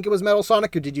it was Metal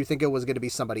Sonic, or did you think it was going to be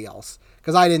somebody else?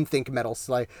 Because I didn't think Metal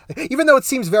Sonic, even though it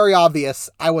seems very obvious,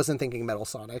 I wasn't thinking Metal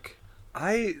Sonic.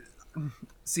 I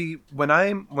see when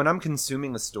I'm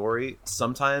consuming a story,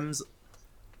 sometimes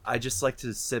I just like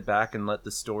to sit back and let the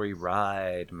story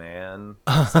ride, man.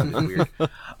 That sounded weird.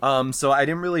 So I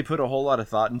didn't really put a whole lot of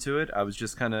thought into it. I was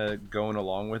just kind of going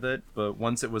along with it. But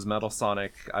once it was Metal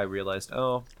Sonic, I realized,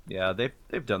 oh, yeah,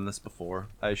 they've done this before.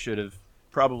 I should have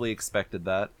probably expected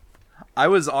that. I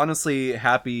was honestly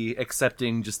happy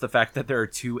accepting just the fact that there are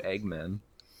two Eggmen.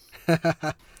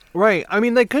 Right. I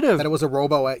mean, they could have. That it was a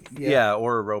robo. Yeah,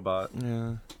 or a robot.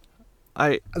 Yeah.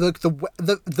 Look,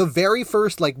 the very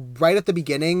first, like, right at the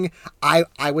beginning,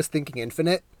 I was thinking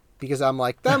Infinite, because I'm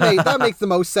like, that makes the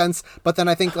most sense. But then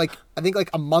I think like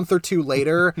a month or two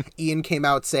later, Ian came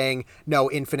out saying,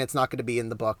 no, Infinite's not going to be in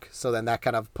the book. So then that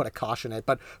kind of put a caution in it.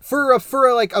 But for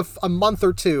like a month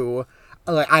or two,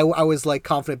 like I was like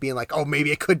confident being like, oh,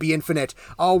 maybe it could be Infinite.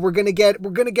 Oh, we're gonna get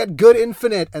good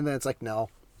Infinite, and then it's like, no.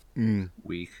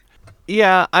 Weak.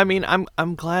 Yeah, I mean,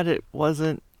 I'm glad it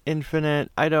wasn't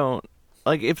Infinite. I don't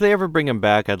like if they ever bring him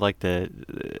back. I'd like to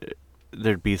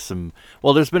there'd be some.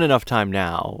 Well, there's been enough time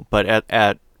now, but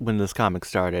at when this comic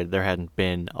started, there hadn't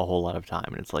been a whole lot of time,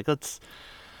 and it's like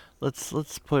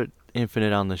let's put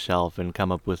Infinite on the shelf and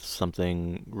come up with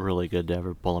something really good to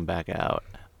ever pull him back out.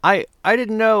 I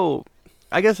didn't know.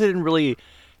 I guess I didn't really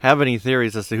have any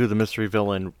theories as to who the mystery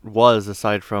villain was,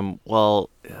 aside from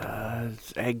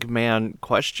it's Eggman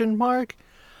question mark.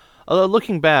 Although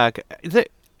looking back,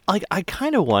 I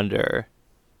kind of wonder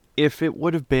if it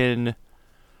would have been,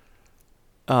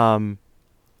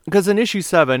 because in issue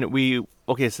 7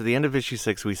 so the end of issue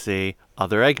 6 we see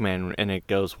other Eggman and it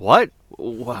goes, what?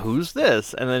 Who's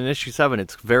this? And then in issue 7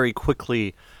 it's very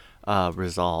quickly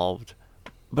resolved.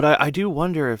 But I do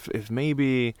wonder if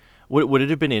maybe would it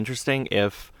have been interesting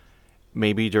if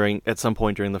maybe at some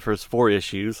point during the first 4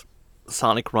 issues,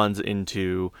 Sonic runs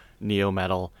into Neo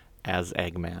Metal as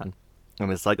Eggman,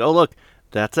 and it's like, oh look,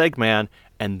 that's Eggman,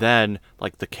 and then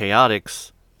like the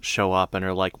Chaotix show up and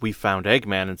are like, we found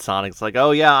Eggman, and Sonic's like,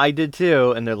 oh yeah, I did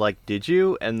too, and they're like, did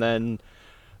you? And then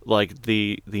like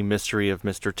the mystery of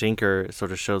Mr. Tinker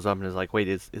sort of shows up and is like, wait,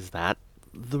 is that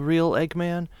the real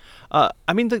Eggman?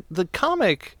 I mean, the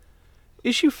comic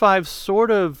issue 5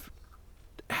 sort of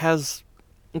has,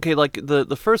 okay, like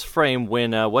the first frame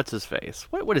when what's his face?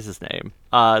 What is his name?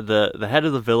 The head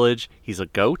of the village. He's a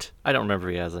goat. I don't remember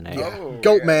if he has a name.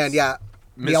 Goatman, yeah.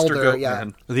 The Mr. Elder, Goatman. yeah.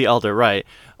 The Elder, right?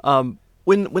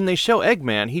 When they show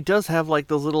Eggman, he does have like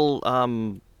those little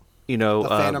The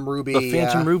Phantom Ruby. The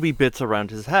Phantom Ruby bits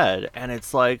around his head, and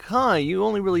it's like, you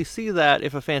only really see that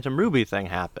if a Phantom Ruby thing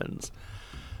happens.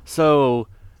 So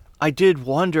I did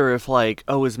wonder if like,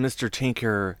 is Mr.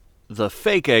 Tinker the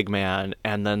fake Eggman,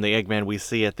 and then the Eggman we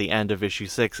see at the end of issue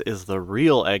 6 is the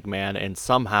real Eggman, and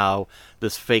somehow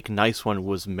this fake nice one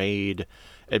was made,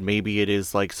 and maybe it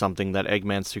is like something that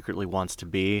Eggman secretly wants to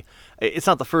be. It's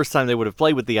not the first time they would have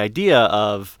played with the idea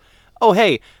of,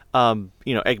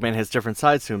 Eggman has different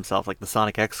sides to himself, like the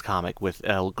Sonic X comic with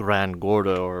El Gran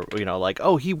Gordo, or,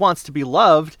 he wants to be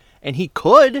loved, and he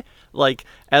could, like,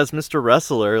 as Mr.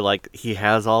 Wrestler, like, he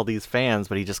has all these fans,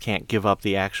 but he just can't give up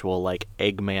the actual, like,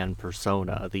 Eggman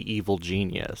persona, the evil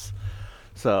genius.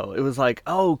 So it was like,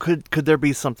 could there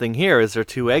be something here? Is there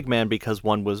 2 Eggman because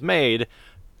one was made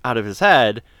out of his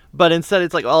head? But instead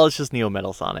it's like, it's just Neo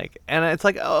Metal Sonic. And it's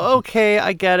like, okay,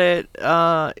 I get it.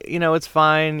 It's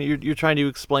fine. You're trying to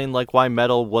explain, like, why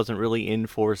Metal wasn't really in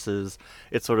Forces.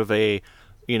 It's sort of a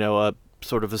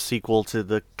sequel to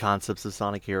the concepts of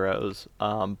Sonic Heroes.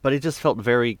 But it just felt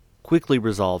very quickly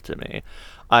resolved to me.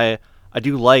 I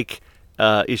do like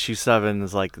issue 7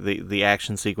 is like the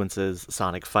action sequences,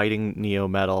 Sonic fighting Neo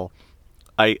Metal.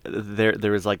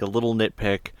 There is like a little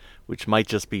nitpick, which might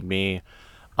just be me.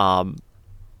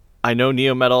 I know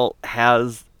Neo Metal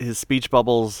has his speech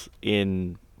bubbles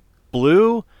in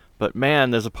blue, but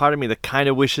man, there's a part of me that kind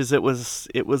of wishes it was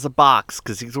a box,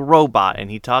 because he's a robot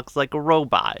and he talks like a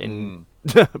robot. And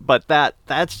but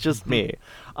that's just me.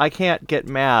 I can't get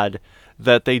mad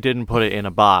that they didn't put it in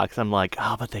a box. I'm like,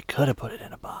 but they could have put it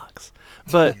in a box.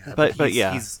 But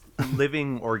yeah, he's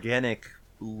living organic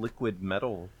liquid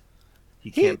metal. He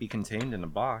can't be contained in a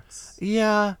box.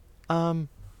 Yeah.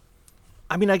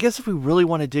 I mean, I guess if we really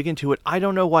want to dig into it, I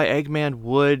don't know why Eggman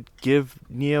would give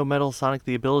Neo Metal Sonic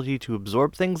the ability to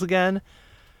absorb things again.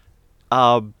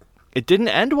 It didn't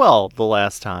end well the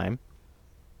last time.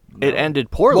 No. It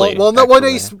ended poorly. He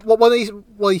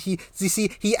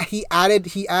added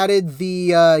he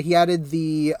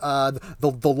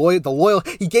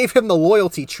gave him the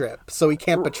loyalty trip, so he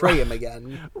can't betray him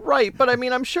again. Right, but I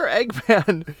mean, I'm sure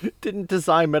Eggman didn't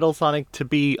design Metal Sonic to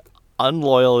be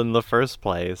unloyal in the first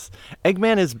place.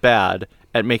 Eggman is bad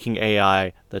at making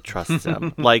AI that trusts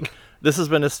him. Like, this has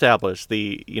been established.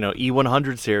 The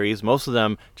E100 series, most of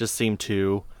them just seem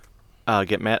to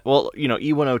get mad. Well,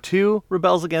 E102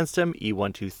 rebels against him.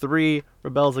 E123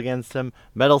 rebels against him.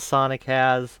 Metal Sonic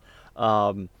has.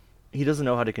 He doesn't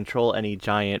know how to control any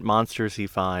giant monsters he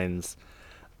finds.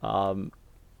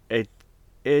 It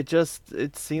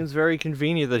seems very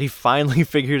convenient that he finally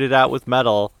figured it out with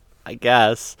Metal, I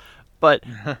guess. But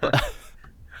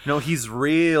no, he's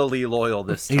really loyal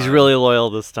this time. He's really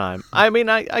loyal this time. I mean,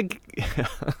 I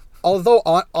Although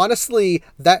honestly,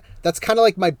 that that's kind of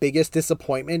like my biggest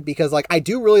disappointment, because like I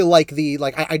do really like the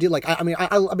like I do like I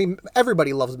mean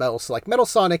everybody loves Metal, so like Metal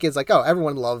Sonic is like, oh,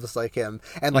 everyone loves like him,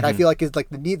 and like I feel like it's like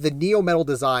the Neo Metal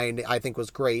design I think was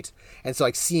great, and so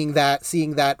like seeing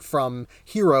that from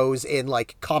Heroes in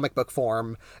like comic book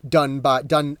form done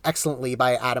excellently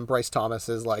by Adam Bryce Thomas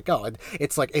is like, oh,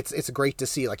 it's like it's great to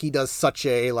see. Like he does such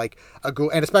a like a go,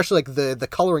 and especially like the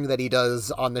coloring that he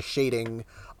does on the shading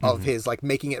of his, like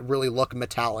making it really look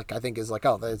metallic, I think is like,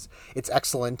 oh, it's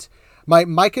excellent.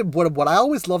 What I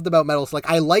always loved about Metal, like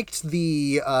I liked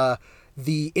the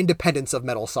independence of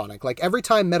Metal Sonic. Like every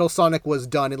time Metal Sonic was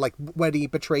done, and like when he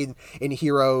portrayed in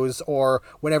Heroes, or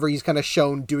whenever he's kind of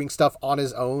shown doing stuff on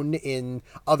his own in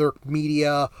other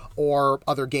media or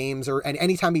other games, and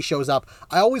anytime he shows up,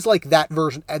 I always like that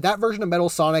version of Metal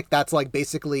Sonic that's like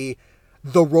basically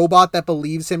the robot that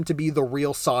believes him to be the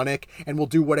real Sonic and will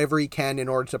do whatever he can in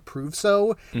order to prove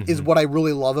so, is what I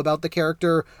really love about the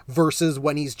character, versus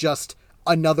when he's just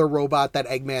another robot that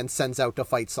Eggman sends out to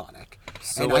fight Sonic.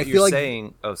 So and what I you're feel like,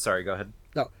 saying... Oh, sorry, go ahead.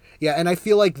 no, yeah, and I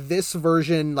feel like this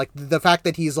version, like the fact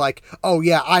that he's like, oh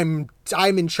yeah, I'm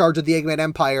in charge of the Eggman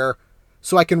Empire,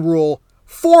 so I can rule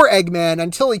for Eggman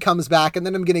until he comes back, and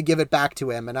then I'm gonna give it back to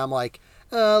him. And I'm like,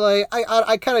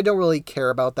 I kind of don't really care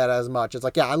about that as much. It's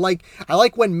like, yeah, I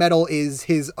like when Metal is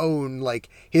his own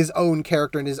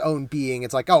character and his own being.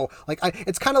 It's like, oh, like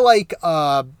it's kind of like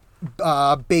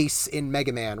Base in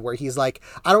Mega Man, where he's like,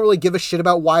 I don't really give a shit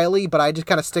about Wily, but I just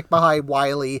kind of stick behind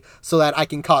Wily so that I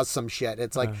can cause some shit.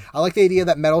 It's like, I like the idea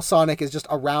that Metal Sonic is just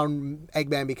around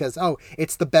Eggman because, oh,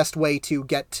 it's the best way to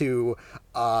get to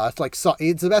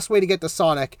it's the best way to get to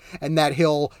Sonic, and that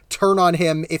he'll turn on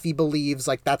him if he believes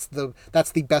like that's the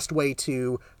best way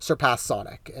to surpass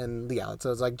Sonic. And yeah,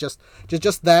 so it's like just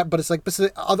that, but it's like,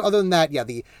 other than that, yeah,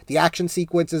 the action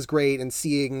sequence is great, and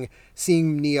seeing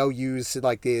Neo use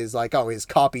like his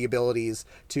copy abilities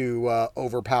to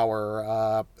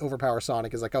overpower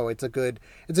Sonic is like, oh, it's a good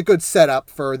setup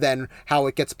for then how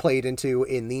it gets played into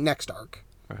in the next arc.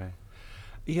 Right.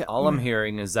 Yeah. All I'm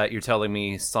hearing is that you're telling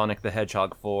me Sonic the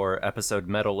Hedgehog 4 episode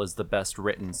Metal is the best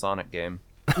written Sonic game.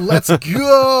 Let's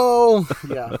go!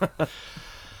 Yeah.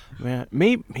 Man,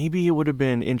 maybe it would have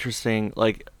been interesting,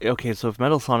 like, okay, so if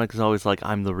Metal Sonic is always like,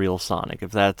 I'm the real Sonic,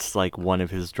 if that's like one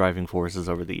of his driving forces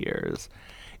over the years,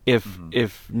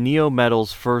 if Neo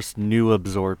Metal's first new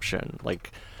absorption,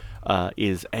 like,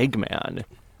 is Eggman,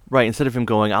 right, instead of him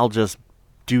going, I'll just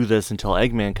do this until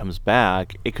Eggman comes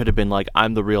back, it could have been like,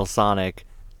 I'm the real Sonic,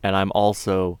 and I'm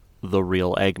also the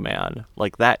real Eggman.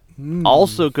 Like, that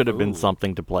also could have been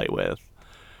something to play with.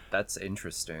 That's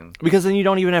interesting. Because then you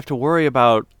don't even have to worry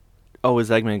about, oh, is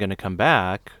Eggman going to come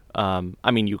back? I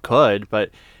mean, you could,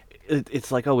 but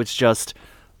it's like, oh, it's just,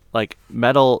 like,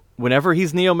 Metal, whenever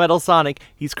he's Neo Metal Sonic,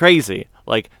 he's crazy.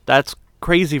 Like, that's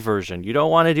crazy version. You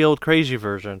don't want to deal with crazy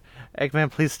version.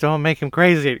 Eggman, please don't make him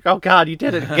crazy. Oh, God, you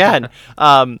did it again.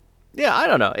 Yeah, I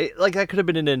don't know. That could have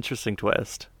been an interesting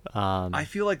twist. I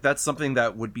feel like that's something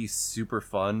that would be super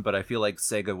fun, but I feel like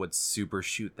Sega would super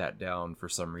shoot that down for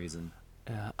some reason.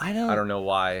 I don't know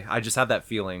why. I just have that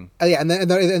feeling. Yeah,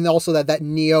 and also that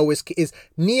Neo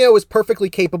is perfectly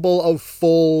capable of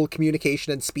full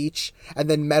communication and speech, and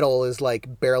then Metal is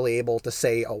like barely able to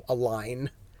say a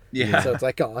line. Yeah. So it's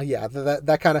like, oh yeah,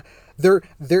 that kind of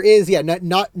there is, yeah,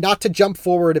 not to jump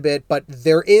forward a bit, but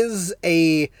there is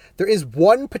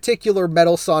one particular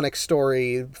Metal Sonic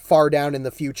story far down in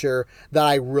the future that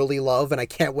I really love and I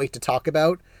can't wait to talk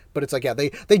about. But it's like, yeah,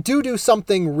 they do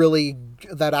something really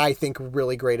that I think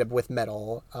really great with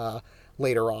Metal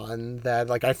later on, that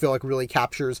like I feel like really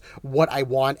captures what I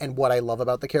want and what I love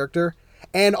about the character.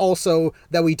 And also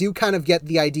that we do kind of get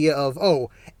the idea of,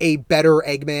 oh, a better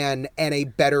Eggman and a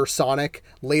better Sonic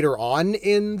later on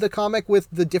in the comic with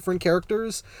the different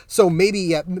characters. So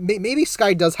maybe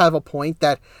Sky does have a point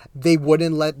that they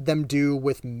wouldn't let them do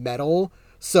with Metal.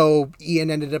 So Ian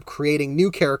ended up creating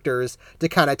new characters to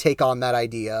kind of take on that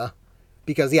idea.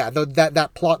 Because, yeah,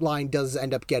 that plot line does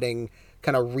end up getting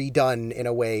kind of redone in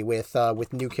a way with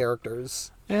new characters.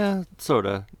 Yeah, sort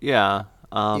of. Yeah.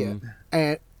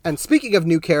 Yeah. And speaking of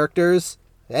new characters,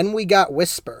 then we got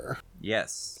Whisper.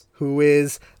 Yes. Who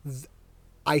is,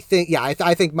 I think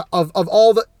of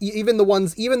all the even the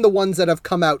ones that have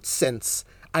come out since,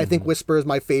 I think Whisper is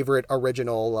my favorite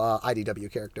original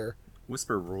IDW character.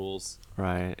 Whisper rules.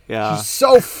 Right. Yeah. He's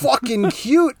so fucking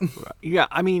cute. Yeah.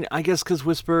 I mean, I guess because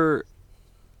Whisper,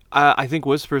 I think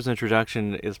Whisper's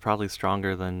introduction is probably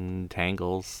stronger than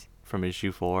Tangle's from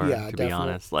issue 4, yeah, to definitely. be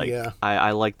honest. Like, yeah.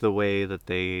 I like the way that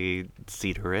they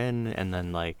seed her in, and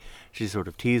then, like, she's sort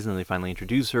of teased, and they finally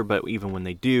introduce her, but even when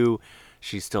they do,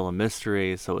 she's still a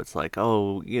mystery. So it's like,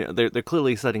 oh, they're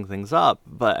clearly setting things up,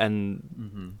 but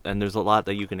and there's a lot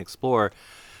that you can explore.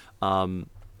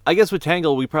 I guess with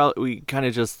Tangle, we kind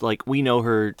of just like, we know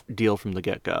her deal from the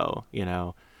get go.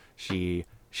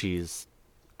 She's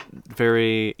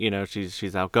very,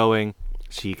 she's outgoing.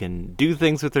 She can do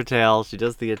things with her tail. She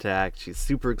does the attack. She's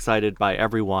super excited by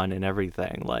everyone and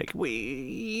everything. Like,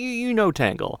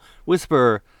 Tangle.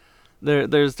 Whisper,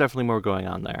 there's definitely more going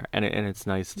on there, and it's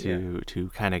nice to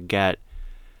kind of get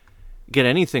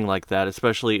anything like that,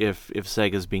 especially if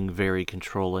Sega's being very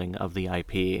controlling of the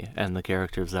IP and the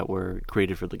characters that were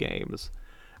created for the games.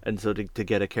 And so to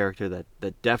get a character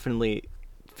that definitely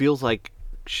feels like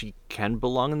she can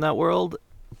belong in that world,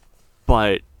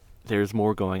 but there's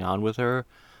more going on with her.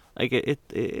 Like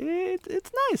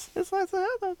it's nice. It's nice to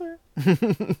have that there.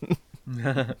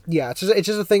 Yeah, it's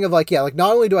just a thing of like,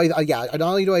 not only do I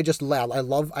just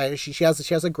love, she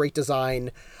has a great design.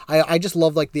 I just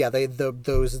love like, they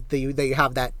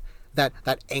have that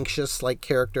anxious like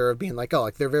character of being like, oh,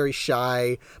 like they're very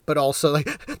shy, but also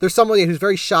like there's somebody who's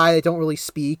very shy, they don't really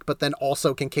speak, but then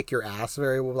also can kick your ass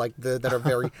very like that are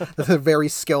very that are very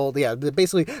skilled. Yeah,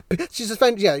 basically she's just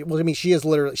well, I mean, she's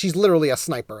literally a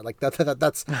sniper. Like that's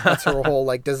her whole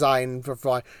like design for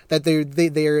that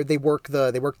they work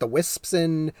the wisps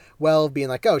in well, being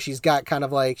like, oh, she's got a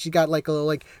little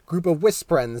like group of wisp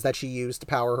friends that she used to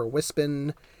power her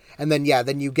wispin. And then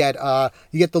you get the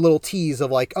little tease of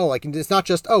like, oh, like it's not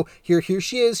just, oh, here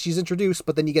she is, she's introduced,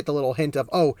 but then you get the little hint of,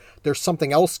 oh, there's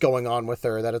something else going on with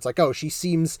her, that it's like, oh, she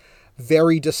seems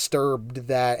very disturbed,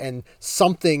 and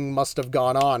something must have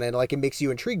gone on, and like it makes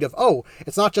you intrigued of, oh,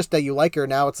 it's not just that you like her,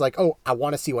 now it's like, oh, I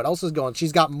want to see what else is going on.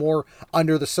 She's got more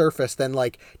under the surface than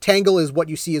like Tangle is what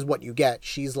you see is what you get.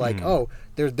 She's like, oh,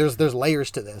 there's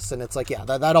layers to this, and it's like, yeah,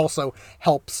 that also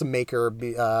helps make her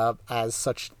be as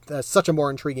such a more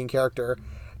intriguing character,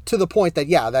 to the point that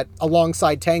that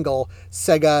alongside Tangle,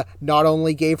 Sega not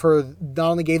only gave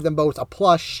them both a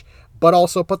plush, but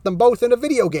also put them both in a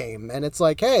video game. And it's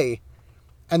like, hey.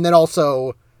 And then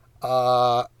also,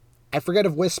 I forget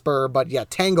of Whisper, but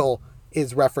Tangle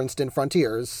is referenced in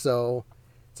Frontiers. So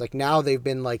it's like now they've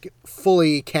been like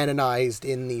fully canonized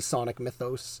in the Sonic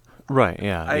mythos. Right,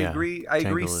 yeah. I agree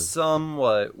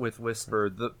somewhat with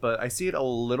Whisper, but I see it a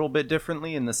little bit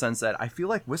differently in the sense that I feel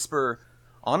like Whisper,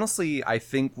 honestly, I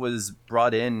think was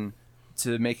brought in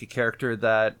to make a character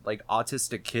that like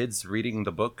autistic kids reading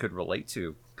the book could relate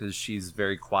to. Because she's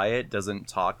very quiet, doesn't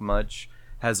talk much,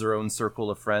 has her own circle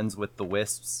of friends with the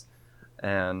wisps,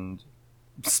 and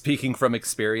speaking from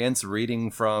experience,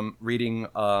 reading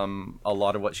a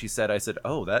lot of what she said, I said,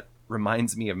 oh, that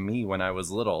reminds me of me when I was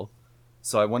little.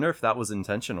 So I wonder if that was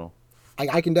intentional.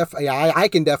 I can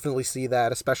definitely see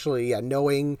that, especially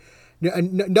knowing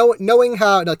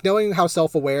how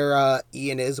self-aware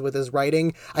Ian is with his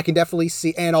writing. I can definitely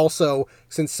see, and also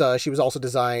since she was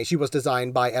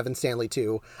designed by Evan Stanley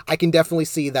too, I can definitely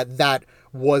see that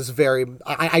was very,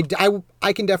 I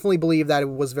can definitely believe that it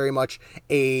was very much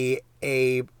a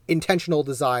intentional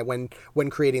design when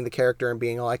creating the character and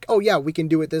being like, oh yeah, we can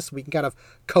do it we can kind of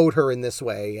code her in this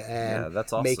way and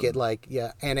that's awesome. Make it like,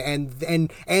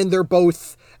 and they're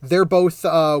both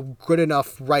good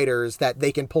enough writers that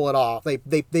they can pull it off.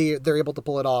 They're able to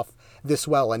pull it off this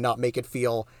well and not make it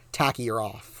feel tacky or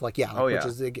off. Like, which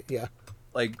is,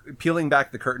 like, peeling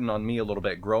back the curtain on me a little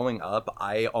bit, growing up,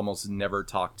 I almost never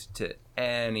talked to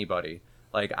anybody.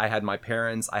 Like, I had my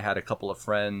parents, I had a couple of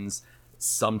friends,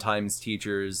 sometimes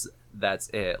teachers, that's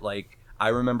it. Like, I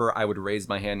remember I would raise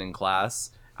my hand in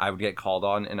class, I would get called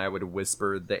on, and I would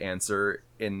whisper the answer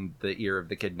in the ear of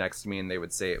the kid next to me, and they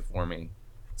would say it for me.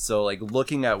 So, like,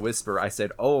 looking at Whisper, I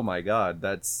said, oh my god,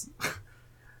 that's...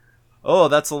 oh,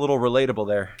 that's a little relatable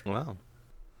there. Wow.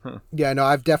 Yeah, no,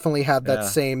 I've definitely had that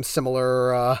same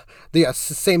similar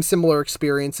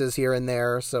experiences here and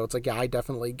there. So it's like, I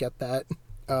definitely get that.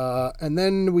 And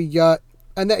then we got,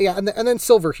 and then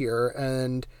Silver here,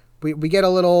 and we get a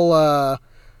little, what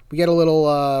do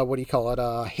you call it?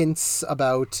 Hints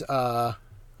about,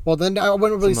 well, then I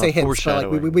wouldn't really say hints,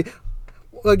 but like we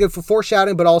like for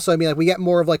foreshadowing, but also, I mean, like we get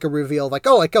more of like a reveal of like,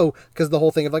 because the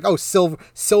whole thing of like,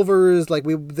 Silver's like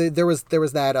there was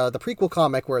that the prequel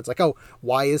comic where it's like, oh,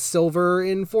 why is Silver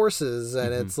in Forces?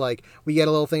 And it's like we get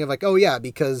a little thing of like, oh yeah,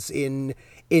 because in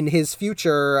his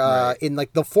future, in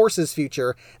like the Forces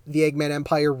future, the Eggman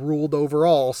Empire ruled over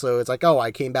all. So it's like, oh,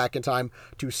 I came back in time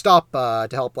to help stop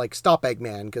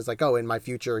Eggman, because like, oh, in my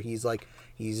future he's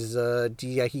he's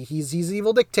he's an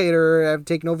evil dictator, have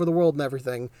taken over the world and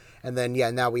everything. And then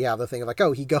now we have the thing of like,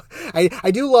 oh,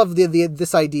 I do love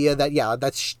this idea that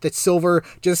that Silver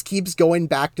just keeps going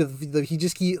back to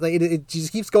it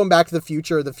just keeps going back to the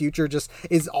future. The future just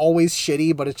is always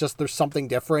shitty, but it's just there's something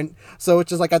different. So it's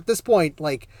just like at this point,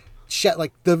 like shit,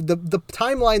 like the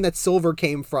timeline that Silver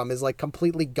came from is like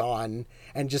completely gone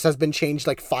and just has been changed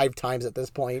like 5 times at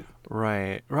this point.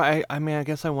 Right. I mean, I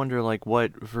guess I wonder like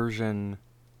what version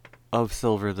of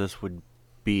Silver this would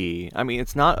be. I mean,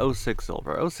 it's not '06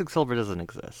 Silver. '06 Silver doesn't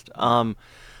exist.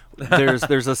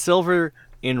 There's a Silver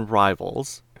in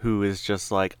Rivals who is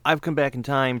just like, I've come back in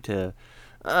time to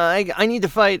I need to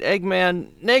fight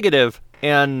Eggman negative,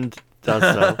 and does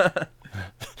so.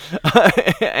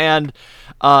 and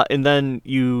then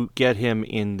you get him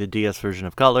in the DS version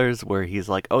of Colors where he's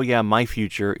like, oh yeah, my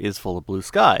future is full of blue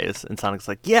skies, and Sonic's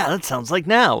like, yeah, that sounds like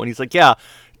now, and he's like, yeah,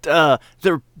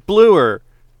 they're bluer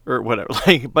or whatever.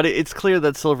 Like, but it's clear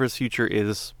that Silver's future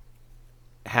is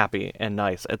happy and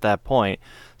nice at that point.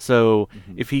 So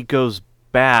if he goes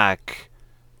back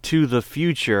to the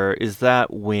future, is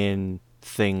that when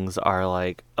things are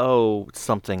like, oh,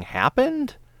 something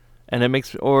happened? And it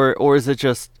makes, or is it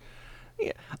just,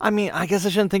 I mean, I guess I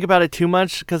shouldn't think about it too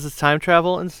much because it's time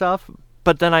travel and stuff.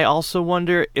 But then I also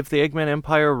wonder if the Eggman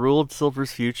Empire ruled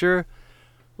Silver's future,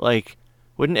 like,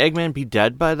 wouldn't Eggman be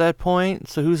dead by that point?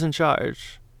 So who's in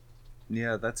charge?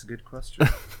 Yeah, that's a good question.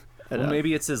 Well,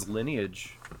 maybe it's his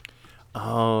lineage.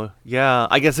 Oh, yeah.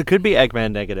 I guess it could be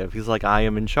Eggman negative. He's like, I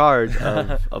am in charge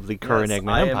of the current Eggman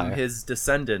Empire. I am his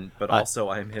descendant, but also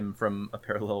I am him from a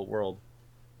parallel world.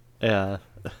 Yeah.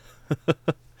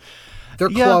 They're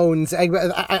clones.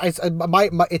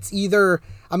 It's either,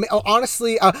 I mean,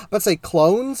 honestly, let's say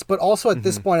clones, but also at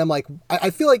this point, I'm like, I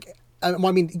feel like, I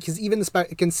mean, because even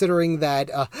considering that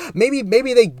maybe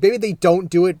they don't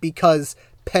do it because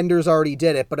Pender's already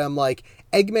did it, but I'm like,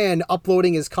 Eggman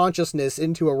uploading his consciousness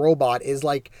into a robot is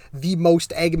like the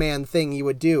most Eggman thing you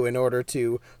would do in order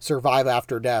to survive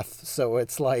after death. So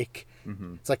it's like,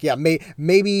 it's like, yeah,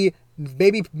 maybe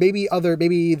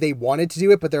they wanted to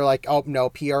do it, but they're like, oh no,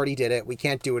 P already did it. We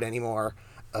can't do it anymore.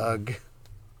 Ugh.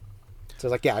 So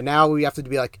it's like, yeah, now we have to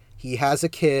be like, he has a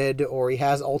kid or he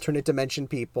has alternate dimension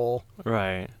people.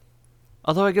 Right.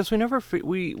 Although I guess we never,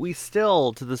 we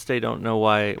still to this day don't know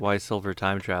why Silver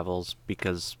time travels,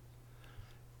 because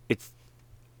it's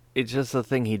just a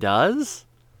thing he does.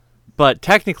 But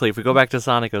technically, if we go back to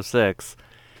Sonic 06,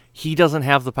 he doesn't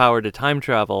have the power to time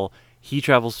travel. He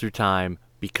travels through time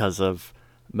because of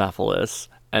Mephiles,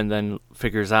 and then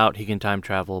figures out he can time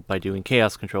travel by doing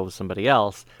chaos control with somebody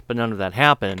else, but none of that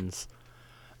happens.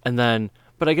 And then,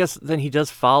 but I guess then he does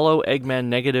follow Eggman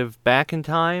negative back in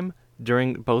time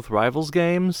during both Rivals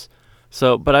games.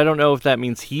 So, but I don't know if that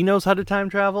means he knows how to time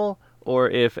travel, or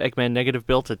if Eggman negative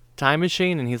built a time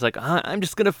machine and he's like, I'm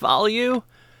just gonna follow you,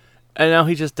 and now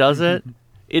he just does it.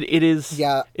 It is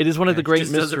one of the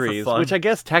great mysteries, which I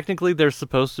guess technically there's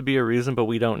supposed to be a reason, but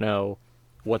we don't know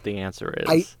what the answer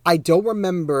is. I don't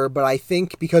remember, but I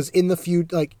think because in the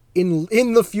future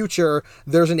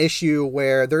there's an issue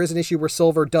where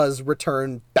Silver does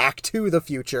return back to the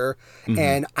future,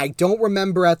 and I don't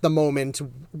remember at the moment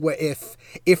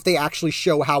if they actually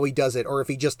show how he does it or if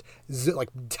he just like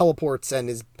teleports and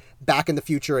is back in the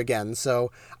future again.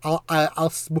 So we'll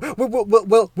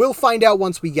find out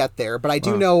once we get there. But I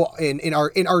do know in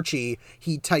Archie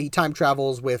he time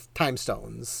travels with time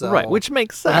stones. So right, which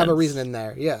makes sense. I have a reason in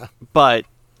there, yeah. But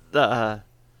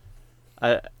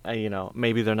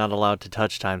maybe they're not allowed to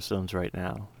touch time stones right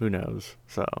now. Who knows?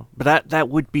 So, but that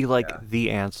would be like the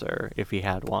answer if he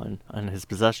had one in his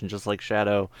possession. Just like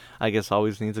Shadow, I guess,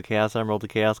 always needs a Chaos Emerald to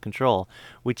Chaos Control,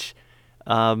 which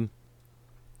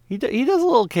he does a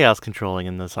little chaos controlling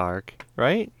in this arc,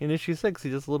 right? In issue 6, he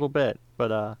does a little bit. But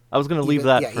I was going to leave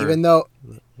that. For even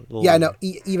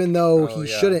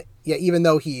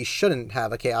though he shouldn't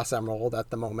have a Chaos Emerald at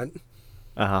the moment.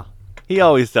 He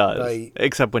always does,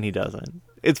 except when he doesn't.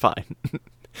 It's fine.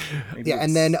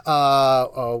 And then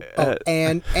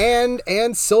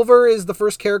and Silver is the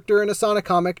first character in a Sonic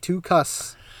comic to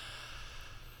cuss.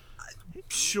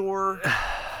 Sure.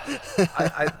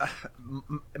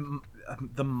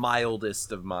 The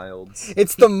mildest of milds.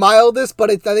 It's the mildest,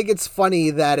 but I think it's funny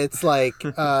that it's like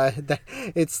that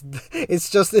it's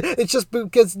just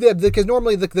because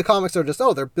normally the comics are just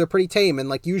they're pretty tame and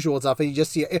like usual stuff, and you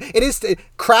just see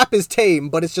crap is tame,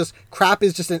 but crap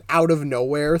is just an out of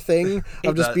nowhere thing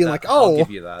of just being like, I'll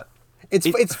give you that.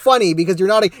 It's funny because you're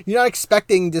not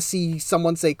expecting to see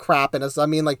someone say crap, and I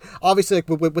mean, like, obviously, like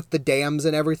with the dams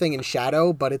and everything in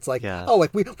Shadow, but it's like,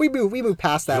 like we move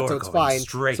past that, so it's fine.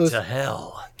 Straight to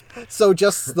hell. So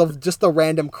just the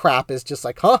random crap is just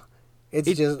like, huh?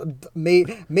 It's just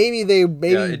maybe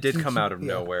Yeah, it did come out of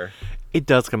nowhere. It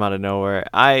does come out of nowhere.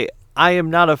 I am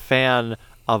not a fan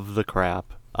of the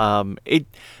crap.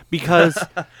 Because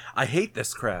I hate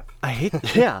this crap.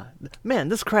 yeah, man,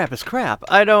 this crap is crap.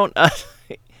 I don't know.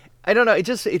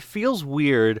 It feels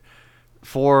weird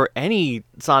for any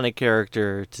Sonic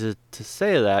character to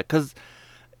say that, because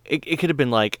it could have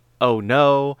been like, oh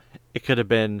no, it could have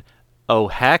been, oh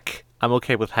heck, I'm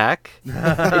okay with heck.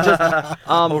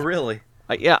 Oh really?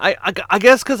 Yeah, I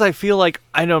guess because I feel like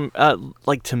I don't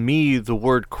like, to me the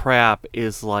word crap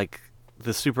is like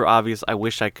the super obvious. I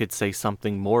wish I could say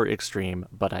something more extreme,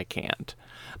 but I can't.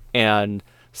 And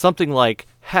something like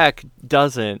heck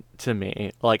doesn't to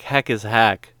me. Like heck is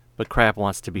heck, but crap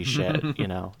wants to be shit, you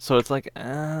know? So it's like,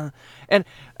 and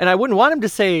I wouldn't want him to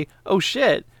say, oh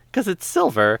shit, because it's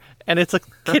Silver, and it's a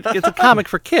comic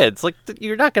for kids. Like,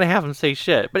 you're not going to have him say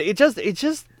shit. But it just,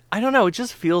 I don't know, it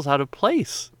just feels out of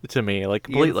place to me, like,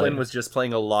 completely. Ian Flynn was just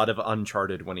playing a lot of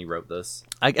Uncharted when he wrote this.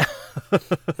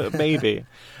 Maybe.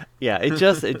 Yeah, it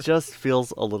just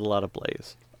feels a little out of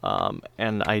place.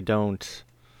 And I don't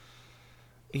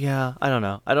know.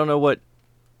 I don't know what,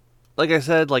 like I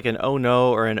said, like an oh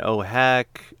no or an oh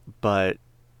heck, but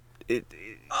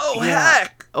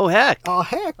heck! Oh heck! Oh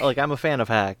heck! Like, I'm a fan of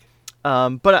heck.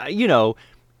 But you know,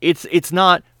 it's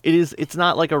not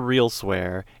like a real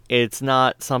swear. It's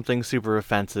not something super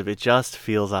offensive. It just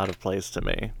feels out of place to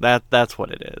me. That's what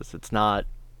it is. It's not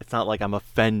like I'm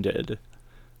offended.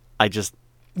 I just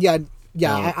I'm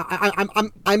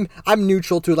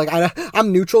neutral to it. Like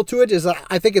I'm neutral to it. Is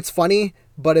I think it's funny,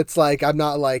 but it's like I'm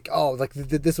not like, oh, like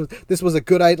this was a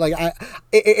good idea. Like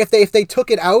if they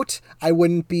took it out, I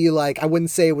wouldn't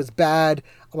say it was bad.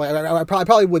 I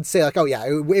probably would say like, oh yeah,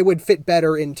 it would fit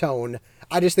better in tone.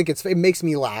 I just think it makes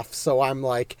me laugh, so I'm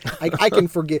like, I can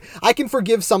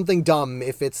forgive something dumb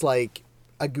if it's like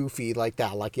a goofy like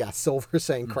that, like Silver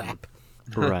saying crap.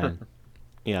 Right.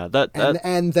 Yeah,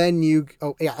 and then you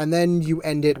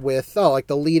end it with like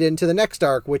the lead into the next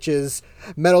arc, which is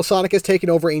Metal Sonic has taken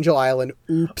over Angel Island.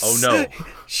 Oops. Oh no.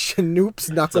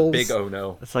 Noops, Knuckles. It's a big oh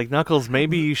no. It's like, Knuckles,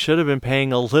 maybe you should have been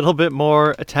paying a little bit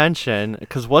more attention,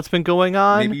 because what's been going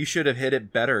on? Maybe you should have hit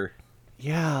it better.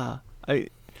 Yeah.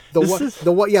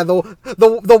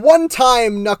 The one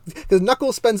time, because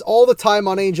Knuckles spends all the time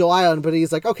on Angel Island, but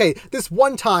he's like, okay, this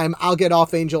one time I'll get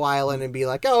off Angel Island and be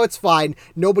like, oh, it's fine.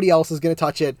 Nobody else is going to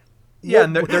touch it. Yeah,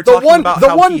 and they're talking about the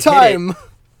how one he time. Hid it.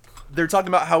 They're talking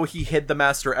about how he hid the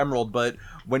Master Emerald, but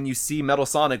when you see Metal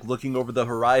Sonic looking over the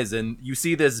horizon, you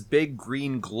see this big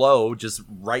green glow just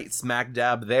right smack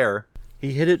dab there.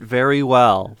 He hid it very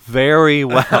well. Very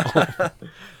well.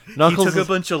 Knuckles he took a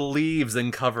bunch of leaves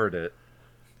and covered it.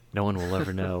 No one will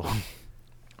ever know.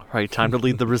 All right, time to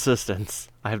lead the resistance.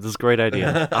 I have this great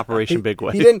idea, Operation Big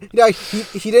Wave. He didn't. The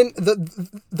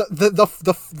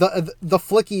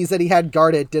flickies that he had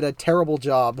guarded did a terrible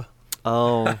job.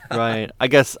 Oh, right. I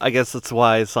guess that's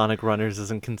why Sonic Runners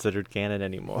isn't considered canon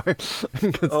anymore.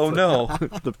 Oh no,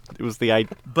 it was the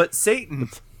idea. But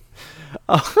Satan.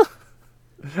 Oh.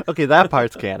 Okay, that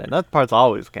part's canon. That part's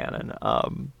always canon.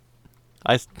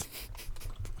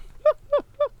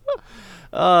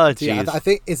 Oh, jeez. Yeah, I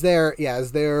think is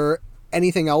there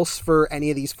anything else for any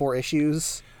of these 4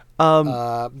 issues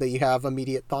that you have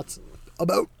immediate thoughts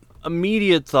about?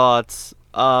 Immediate thoughts,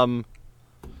 right?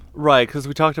 Because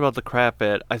we talked about the crap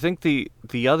bit. I think the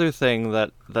other thing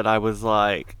that I was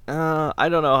like, I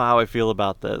don't know how I feel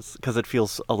about this, because it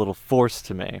feels a little forced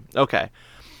to me. Okay,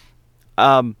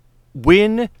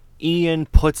 when Ian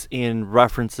puts in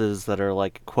references that are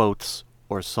like quotes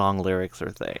or song lyrics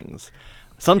or things.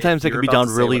 Sometimes it can be done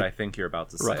really. What I think you're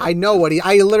about to say. Right. I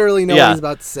literally know what he's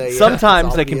about to say.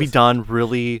 Sometimes they can be done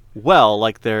really well,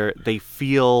 like they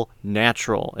feel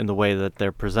natural in the way that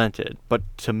they're presented. But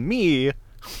to me,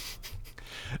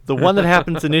 the one that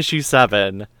happens in issue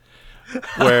 7,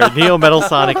 where Neo Metal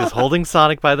Sonic is holding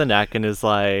Sonic by the neck and is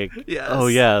like, yes. "Oh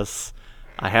yes,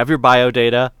 I have your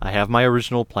biodata. I have my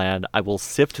original plan. I will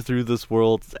sift through this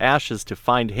world's ashes to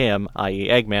find him, i.e.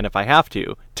 Eggman, if I have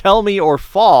to. Tell me or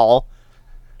fall."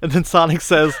 And then Sonic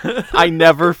says, "I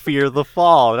never fear the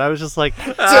fall." And I was just like,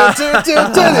 Shouts out to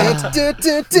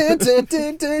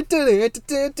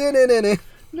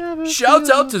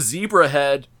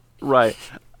Zebrahead. Right.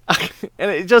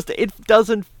 And it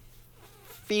doesn't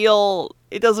feel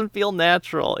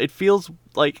natural. It feels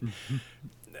like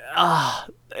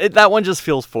that one just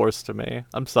feels forced to me.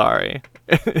 I'm sorry.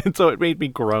 And so it made me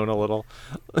groan a little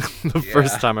the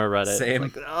first time I read it. Same.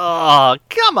 Like, oh,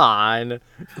 come on.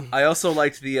 I also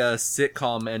liked the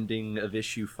sitcom ending of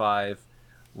issue 5,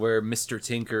 where Mr.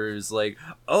 Tinker's like,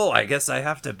 "Oh, I guess I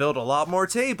have to build a lot more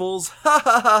tables."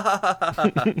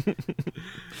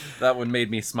 That one made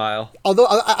me smile. Although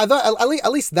I thought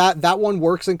at least that one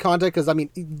works in context, because I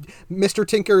mean, Mr.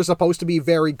 Tinker is supposed to be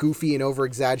very goofy and over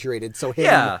exaggerated, so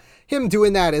him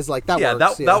doing that is like that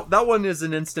works. That one is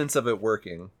an instance of it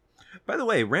working. By the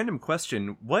way, random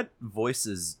question: what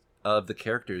voices of the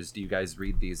characters do you guys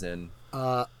read these in?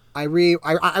 I read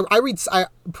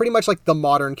pretty much like the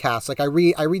modern cast. Like I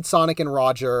read Sonic and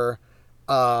Roger.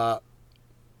 I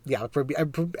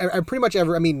pretty much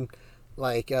every. I mean,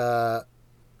 like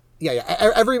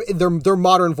every their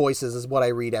modern voices is what I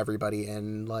read everybody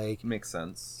in. Like makes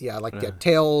sense. Yeah, like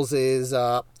Tails is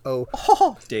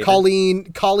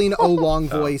David. Colleen O'Long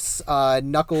voice.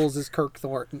 Knuckles is Kirk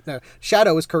Thornton. No,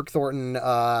 Shadow is Kirk Thornton.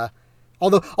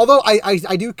 Although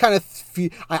I do kind of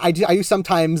I do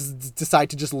sometimes decide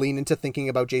to just lean into thinking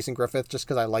about Jason Griffith just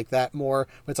because I like that more.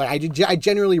 But it's like I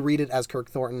generally read it as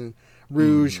Kirk Thornton.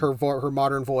 Rouge, her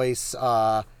modern voice.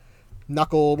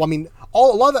 Knuckle. Well, I mean, a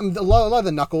lot of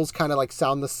the Knuckles kind of like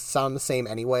sound the same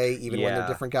anyway, even when they're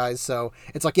different guys. So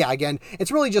it's like again,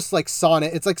 it's really just like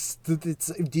Sonic. It's like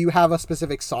do you have a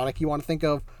specific Sonic you want to think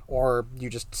of, or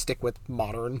you just stick with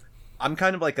modern? I'm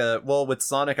kind of like with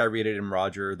Sonic, I read it in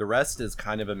Roger. The rest is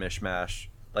kind of a mishmash.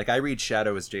 Like, I read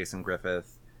Shadow as Jason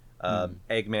Griffith,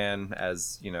 Eggman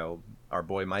as, our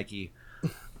boy Mikey.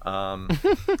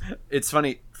 It's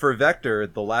funny, for Vector,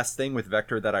 the last thing with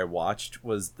Vector that I watched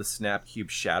was the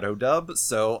Snapcube Shadow dub,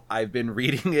 so I've been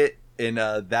reading it in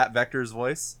that Vector's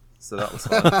voice, so that was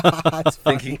fun. That's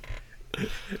funny.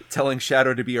 Telling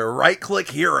Shadow to be a right-click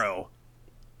hero.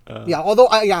 Although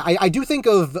I do think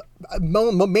of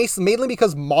mainly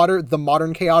because the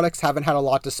modern Chaotix haven't had a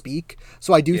lot to speak,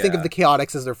 so I do think of the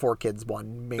Chaotix as their 4Kids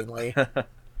one mainly.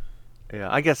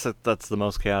 I guess that's the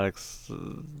most Chaotix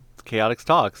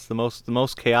talks, the most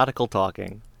chaotical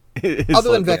talking.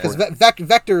 Other than Vector,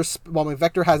 because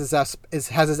Vector has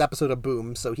his episode of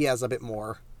Boom, so he has a bit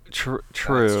more. True.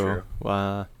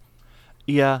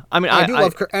 Yeah, I mean, I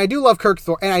do love Kirk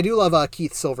Thornton, and I do love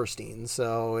Keith Silverstein.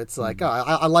 So it's like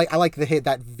I like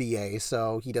that VA,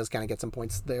 so he does kind of get some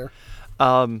points there.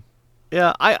 I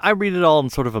read it all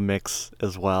in sort of a mix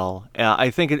as well.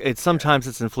 I think it's sometimes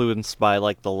it's influenced by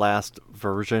like the last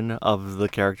version of the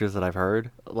characters that I've heard.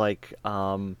 Like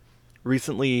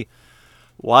recently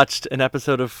watched an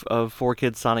episode of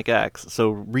 4Kids Sonic X. So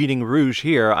reading Rouge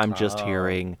here, I'm just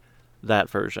hearing that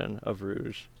version of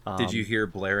Rouge. Did you hear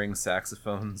blaring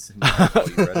saxophones while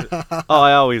you read it? Oh,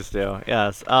 I always do.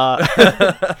 Yes.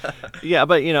 Yeah,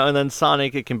 but and then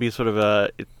Sonic, it can be sort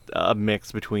of a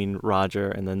mix between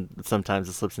Roger and then sometimes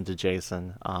it slips into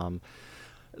Jason.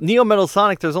 Neo Metal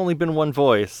Sonic, there's only been one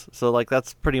voice, so like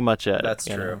that's pretty much it. That's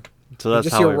true. So that's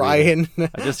just how hear Ryan.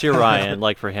 I just hear Ryan,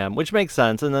 like for him, which makes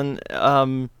sense. And then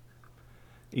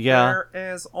there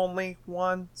is only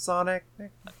one Sonic.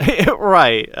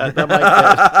 Right. That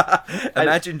might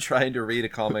Imagine trying to read a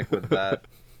comic with that.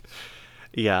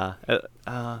 Yeah.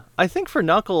 I think for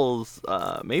Knuckles,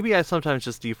 maybe I sometimes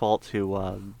just default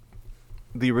to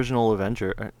the original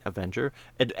Adventure. Dun,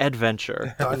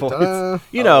 dun.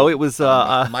 It was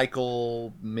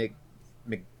Michael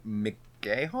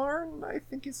McGahern, I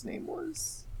think his name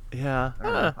was. Yeah.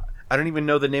 I don't even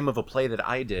know the name of a play that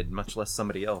I did, much less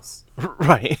somebody else.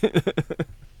 Right. You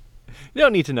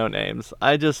don't need to know names.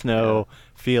 I just know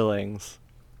feelings.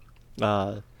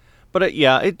 But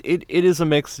it is a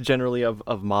mix generally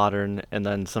of modern and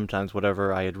then sometimes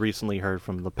whatever I had recently heard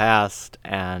from the past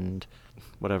and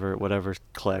whatever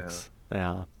clicks.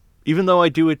 Yeah. Even though I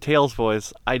do a Tails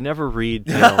voice, I never read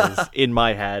Tails in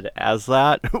my head as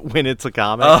that when it's a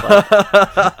comic.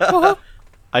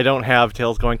 I don't have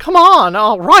Tails going, come on,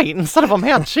 all right, instead of a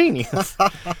mad genius.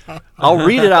 I'll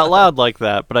read it out loud like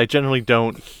that, but I generally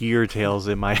don't hear Tails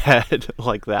in my head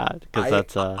like that.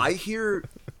 Because I hear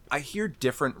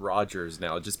different Rogers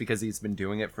now just because he's been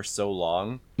doing it for so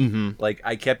long. Mm-hmm. Like,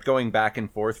 I kept going back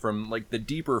and forth from, like, the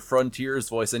deeper Frontiers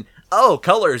voice and,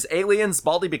 colors, aliens,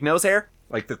 baldy big nose hair.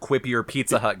 Like the quippier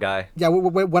Pizza Hut guy. Yeah,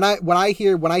 when I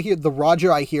hear the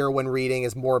Roger I hear when reading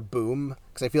is more Boom,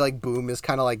 because I feel like Boom is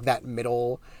kind of like that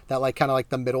middle,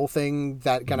 the middle thing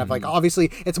that kind of like,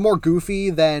 obviously it's more goofy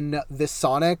than this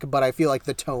Sonic, but I feel like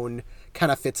the tone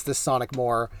kind of fits this Sonic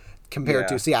more compared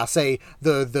to say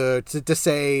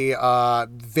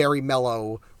very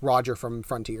mellow Roger from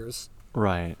Frontiers.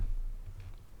 Right.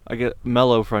 I get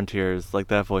mellow Frontiers, like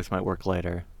that voice might work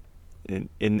later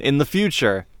in the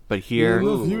future. But here, in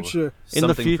the future,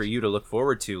 something for you to look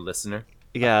forward to, listener.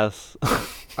 Yes. All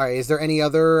right. Is there any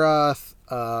other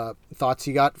thoughts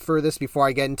you got for this before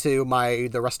I get into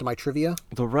the rest of my trivia?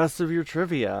 The rest of your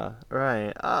trivia,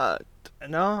 right?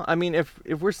 No, I mean, if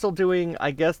we're still doing, I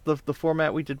guess the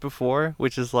format we did before,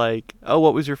 which is like, oh,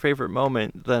 what was your favorite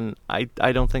moment? Then I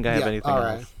don't think I have anything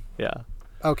else. Yeah.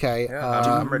 Okay.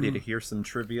 Yeah, I'm ready to hear some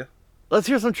trivia. Let's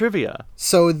hear some trivia.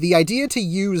 So the idea to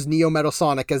use Neo Metal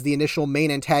Sonic as the initial main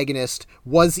antagonist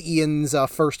was Ian's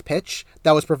first pitch.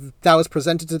 That was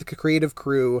presented to the creative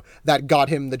crew that got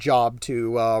him the job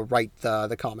to write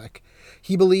the comic.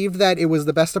 He believed that it was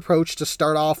the best approach to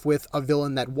start off with a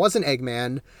villain that wasn't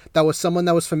Eggman, that was someone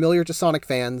that was familiar to Sonic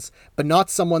fans, but not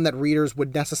someone that readers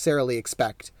would necessarily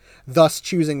expect, thus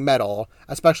choosing Metal,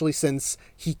 especially since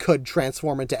he could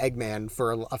transform into Eggman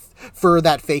for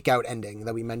that fake-out ending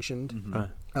that we mentioned.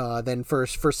 Mm-hmm. Then for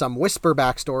some Whisper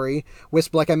backstory,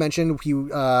 Wisp, like I mentioned, she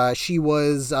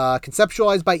was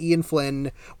conceptualized by Ian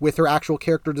Flynn with her actual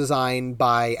character design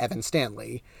by Evan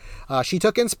Stanley. She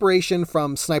took inspiration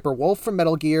from Sniper Wolf from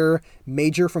Metal Gear,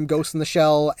 Major from Ghost in the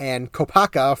Shell, and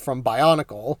Kopaka from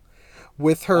Bionicle.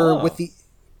 With the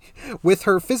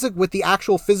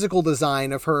actual physical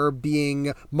design of her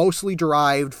being mostly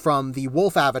derived from the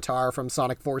Wolf avatar from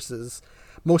Sonic Forces.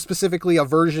 Most specifically, a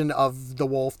version of the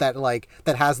wolf that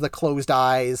has the closed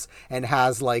eyes and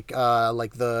has the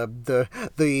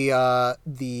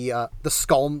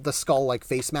skull like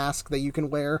face mask that you can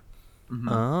wear. Mm-hmm.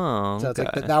 Oh, okay. So it's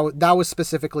like that was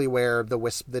specifically where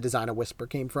the design of Whisper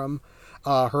came from.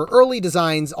 Her early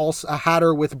designs also had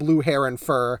her with blue hair and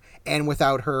fur, and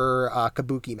without her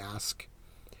kabuki mask.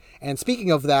 And speaking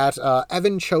of that,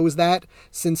 Evan chose that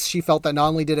since she felt that not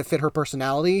only did it fit her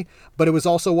personality, but it was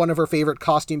also one of her favorite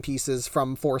costume pieces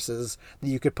from Forces that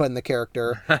you could put in the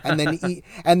character. And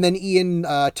then Ian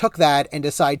took that and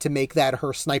decided to make that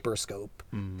her sniper scope.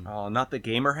 Oh, not the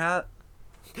gamer hat?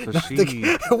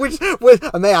 Imagine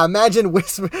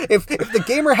Whisper. If the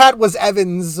gamer hat was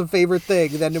Evan's favorite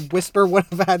thing, then Whisper would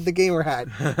have had the gamer hat,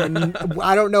 and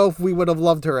I don't know if we would have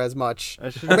loved her as much.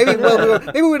 Maybe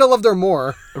we'd have loved her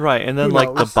more. Right, and then the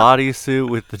bodysuit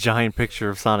with the giant picture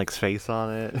of Sonic's face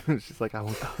on it. She's like, I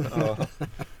want that.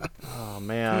 Oh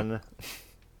man,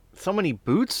 so many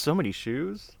boots, so many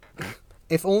shoes.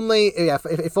 If only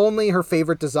her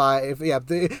favorite design.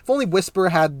 If only Whisper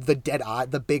had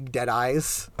the big dead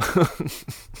eyes,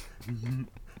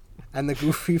 and the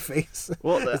goofy face.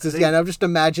 Well, and I'm just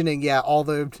imagining, all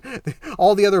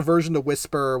the other version of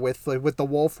Whisper with the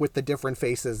wolf with the different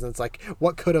faces, and it's like,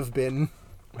 what could have been.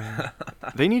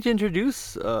 They need to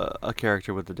introduce a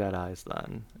character with the dead eyes.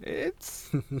 Then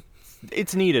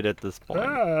it's needed at this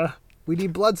point. We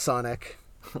need Blood Sonic.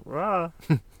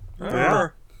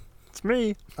 It's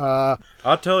me.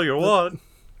 I'll tell you what.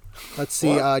 Let's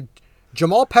see.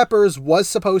 Jamal Peppers was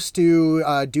supposed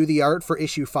to do the art for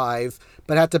issue 5,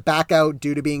 but had to back out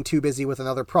due to being too busy with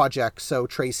another project. So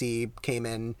Tracy came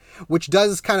in, which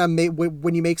does kind of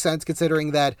when you make sense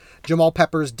considering that Jamal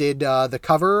Peppers did the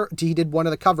cover. He did one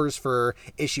of the covers for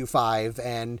issue 5,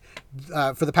 and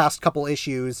for the past couple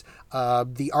issues,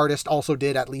 the artist also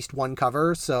did at least one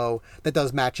cover. So that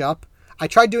does match up. I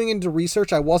tried doing into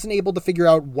research. I wasn't able to figure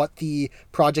out what the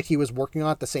project he was working on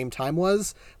at the same time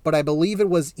was, but I believe it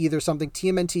was either something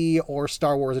TMNT or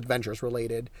Star Wars Adventures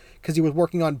related, because he was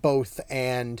working on both,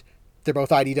 and they're both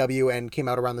IDW and came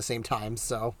out around the same time,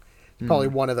 so probably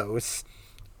one of those.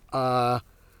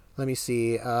 Let me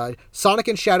see. Sonic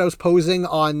and Shadows posing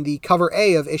on the cover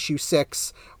A of issue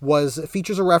 6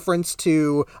 features a reference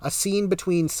to a scene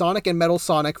between Sonic and Metal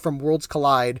Sonic from Worlds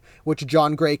Collide, which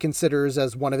John Gray considers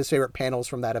as one of his favorite panels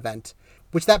from that event.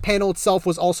 Which that panel itself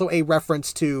was also a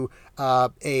reference to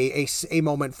a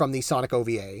moment from the Sonic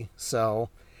OVA. So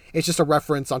it's just a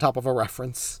reference on top of a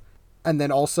reference. And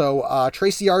then also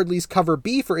Tracy Yardley's cover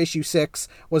B for issue 6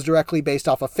 was directly based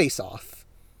off of Face Off.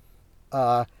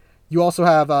 You also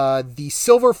have the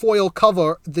silver foil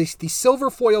cover, the silver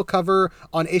foil cover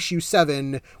on issue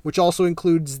 7, which also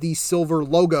includes the silver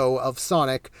logo of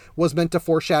Sonic, was meant to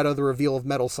foreshadow the reveal of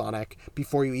Metal Sonic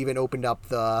before you even opened up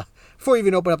the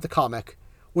comic,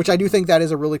 which I do think that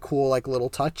is a really cool little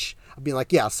touch. Of being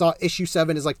issue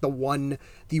 7 is the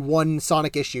one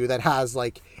Sonic issue that has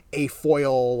a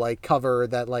foil cover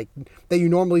that you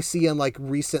normally see in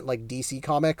recent DC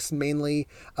comics mainly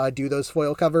do those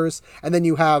foil covers, and then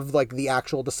you have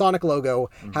the Sonic logo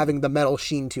having the metal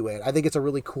sheen to it. I think it's a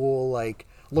really cool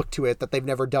look to it that they've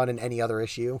never done in any other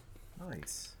issue.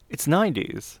 Nice. It's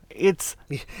 90s. It's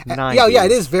 90s. Yeah,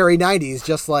 it is very 90s,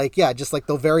 just like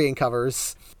the variant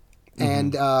covers.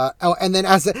 And and then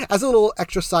as a little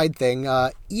extra side thing,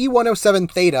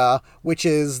 E107 Theta, which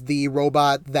is the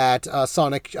robot that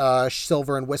Sonic,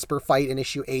 Silver, and Whisper fight in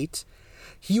issue 8,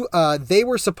 they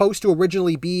were supposed to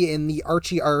originally be in the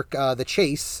Archie arc, The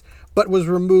Chase, but was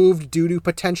removed due to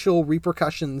potential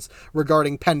repercussions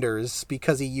regarding Penders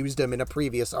because he used them in a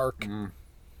previous arc.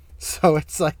 So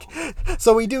it's like,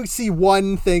 so we do see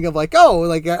one thing of like, oh,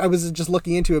 like I was just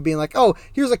looking into it being like, oh,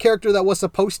 here's a character that was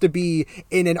supposed to be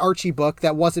in an Archie book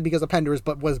that wasn't because of Penders,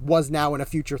 but was now in a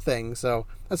future thing. So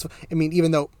that's, I mean, even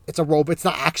though it's a robot, it's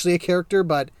not actually a character,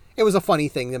 but it was a funny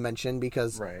thing to mention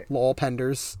because lol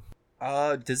Penders.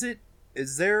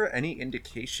 Is there any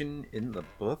indication in the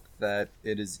book that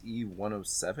it is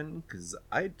E107? Because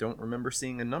I don't remember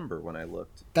seeing a number when I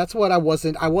looked. That's what I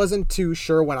wasn't too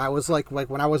sure when I was like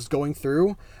when I was going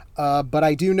through, but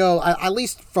I do know, at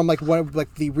least from like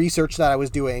the research that I was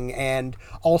doing, and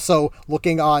also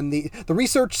looking on the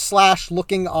research /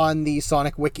 looking on the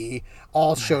Sonic Wiki,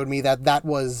 all showed me that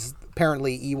was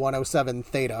apparently E107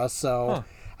 Theta. So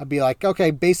I'd be like,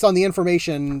 okay, based on the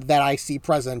information that I see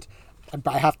present,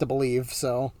 I have to believe.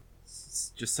 So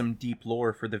it's just some deep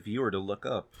lore for the viewer to look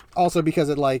up. Also because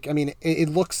it, like, I mean, it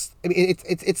looks, I mean,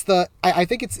 it's the, I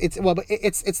think it's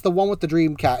the one with the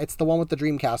Dreamcast. It's the one with the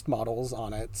Dreamcast models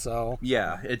on it. So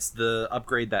yeah, it's the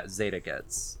upgrade that Zeta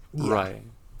gets. Yeah. Right.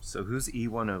 So who's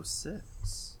E106?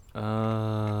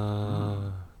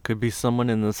 Could be someone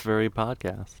in this very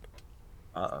podcast.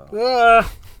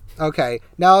 Okay,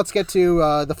 now let's get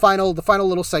to the final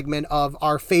little segment of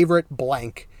our favorite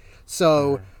blank.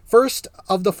 So first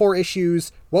of the 4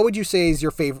 issues, what would you say is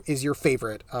your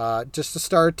favorite? Just to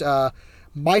start,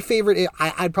 my favorite,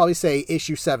 I'd probably say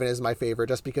issue 7 is my favorite,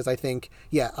 just because I think,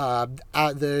 the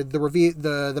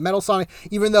Metal Sonic,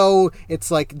 even though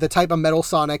it's like the type of Metal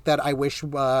Sonic that I wish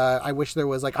there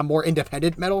was like a more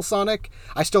independent Metal Sonic,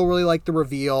 I still really like the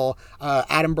reveal.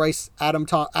 Adam Bryce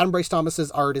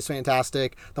Thomas's art is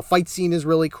fantastic. The fight scene is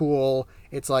really cool.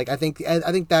 It's like I think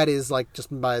that is like just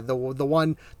the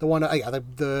one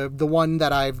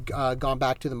that I've gone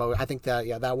back to the most. I think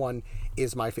that one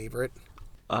is my favorite.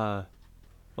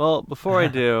 Well, before I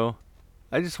do,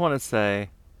 I just want to say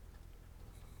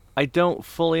I don't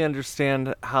fully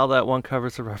understand how that one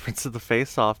covers a reference to the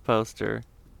Face Off poster.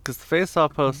 Because the Face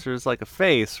Off poster is like a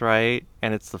face, right?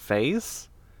 And it's the face,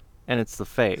 and it's the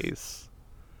face.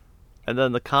 And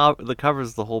then the cover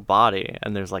is the whole body,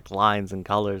 and there's like lines and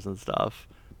colors and stuff.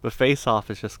 But Face Off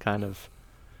is just kind of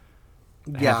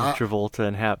half Travolta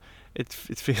and half. It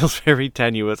feels very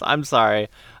tenuous. I'm sorry.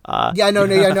 I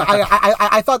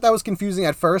thought that was confusing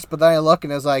at first, but then I look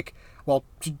and I was like, well,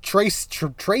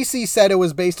 Tracy said it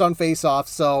was based on Face Off,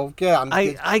 so yeah.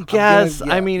 I guess.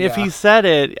 I mean, if he said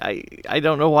it, I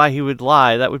don't know why he would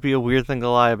lie. That would be a weird thing to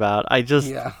lie about.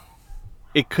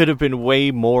 It could have been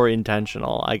way more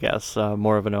intentional, I guess.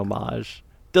 More of an homage.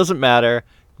 Doesn't matter.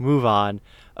 Move on.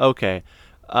 Okay.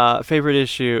 Favorite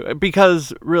issue,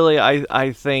 because really,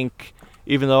 I think,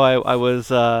 even though I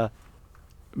was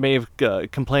may have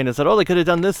complained and said, oh, they could have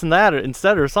done this and that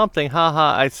instead or something,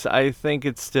 haha, I think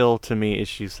it's still, to me,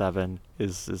 issue 7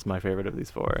 is my favorite of these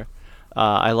 4.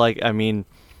 I mean,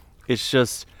 it's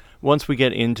just, once we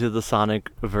get into the Sonic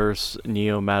verse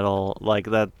Neo Metal, like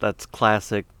that's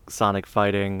classic Sonic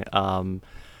fighting. I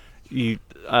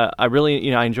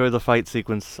really, I enjoy the fight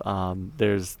sequence.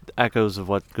 There's echoes of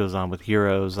what goes on with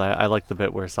Heroes. I like the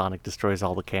bit where Sonic destroys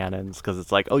all the cannons, because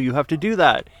it's like, oh, you have to do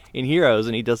that in Heroes,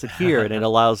 and he does it here, and it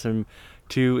allows him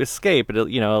to escape. It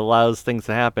allows things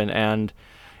to happen, and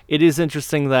it is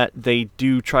interesting that they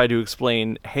do try to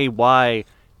explain, hey, why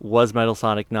was Metal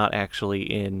Sonic not actually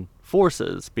in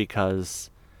Forces? Because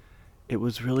it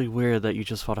was really weird that you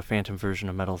just fought a phantom version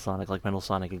of Metal Sonic. Like, Metal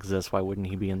Sonic exists. Why wouldn't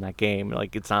he be in that game?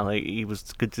 Like, it's not like he was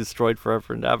destroyed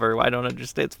forever and ever. I don't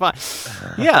understand. It's fine.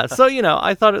 Yeah, so,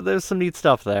 I thought there's some neat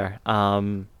stuff there.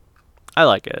 I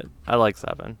like it. I like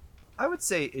 7. I would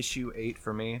say issue 8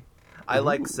 for me. I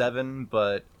like 7,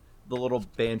 but the little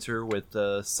banter with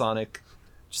Sonic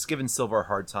just giving Silver a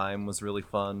hard time was really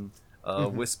fun.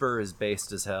 Whisper is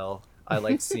based as hell. I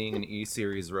like seeing an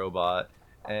E-Series robot.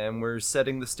 And we're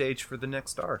setting the stage for the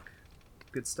next arc.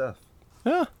 Good stuff.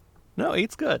 Yeah. No,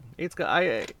 8's good. 8's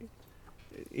good.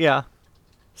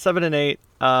 7 and 8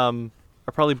 are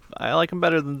probably, I like them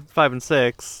better than 5 and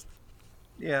 6.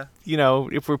 Yeah.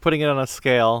 If we're putting it on a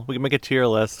scale, we can make a tier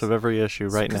list of every issue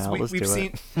right now. Let's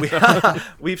do it.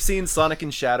 We've seen Sonic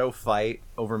and Shadow fight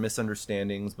over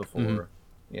misunderstandings before.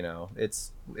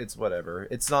 It's whatever.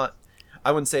 It's not,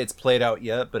 I wouldn't say it's played out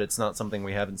yet, but it's not something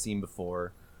we haven't seen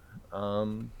before.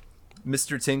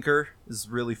 Mr. Tinker is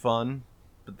really fun,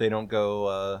 but they don't do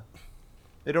a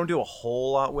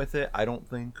whole lot with it, I don't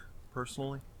think,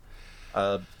 personally.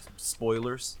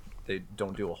 Spoilers, they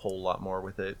don't do a whole lot more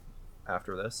with it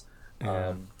after this.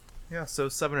 So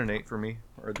 7 and 8 for me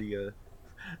are the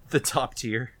The top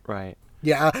tier. Right.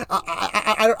 Yeah,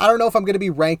 I don't know if I'm going to be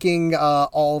ranking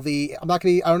all the. I'm not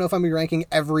going to. I don't know if I'm going to be ranking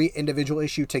every individual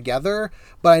issue together,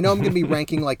 but I know I'm going to be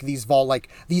ranking like these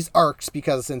these arcs,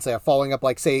 because since they're following up,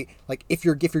 like say like if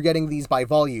you're getting these by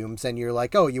volumes and you're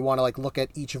like, oh, you want to like look at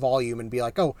each volume and be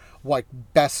like, oh, like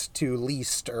best to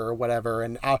least or whatever.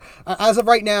 And as of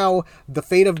right now, the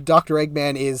fate of Dr.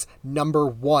 Eggman is number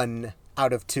 1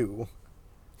 out of 2.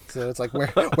 So it's like where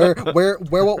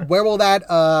will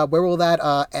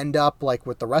that end up, like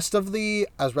with the rest of the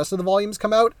volumes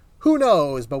come out? Who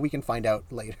knows? But we can find out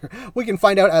later. We can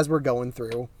find out as we're going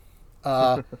through.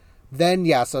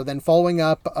 Then following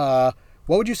up, what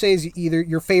would you say is either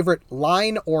your favorite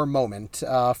line or moment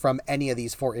from any of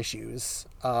these 4 issues?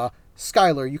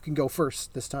 Skylar, you can go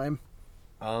first this time.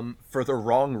 For the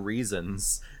wrong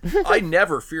reasons. I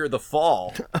never fear the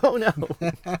fall. Oh no.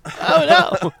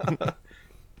 Oh no.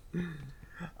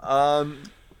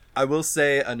 I will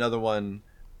say another one.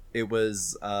 It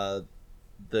was the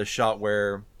shot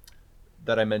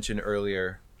that I mentioned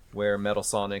earlier, where Metal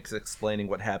Sonic's explaining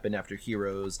what happened after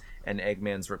Heroes and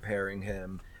Eggman's repairing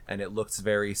him, and it looks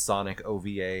very Sonic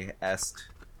OVA-esque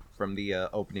from the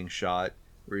opening shot,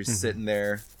 where he's sitting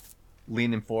there,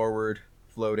 leaning forward,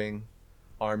 floating,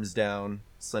 arms down,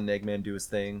 letting Eggman do his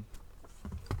thing.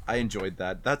 I enjoyed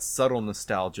that. That's subtle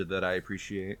nostalgia that I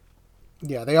appreciate.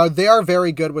 Yeah, they are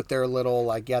very good with their little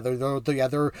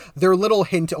their little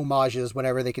hint homages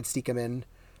whenever they could sneak them in.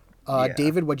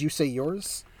 David, what'd you say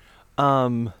yours?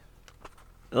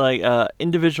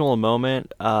 Individual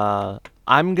moment.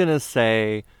 I'm gonna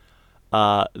say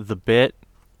the bit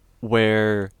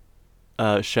where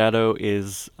Shadow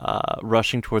is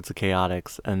rushing towards the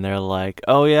Chaotix, and they're like,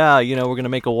 "Oh yeah, we're gonna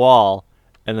make a wall,"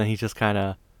 and then he just kind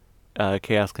of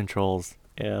chaos controls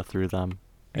through them.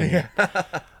 And, Yeah.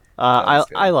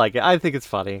 I like it. I think it's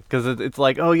funny because it's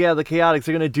like, oh yeah, the Chaotix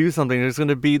are gonna do something. They're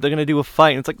gonna do a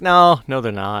fight. And it's like, no,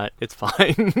 they're not. It's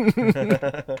fine.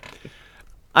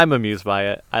 I'm amused by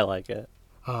it. I like it.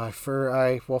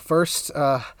 First,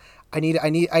 I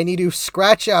need to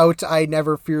scratch out "I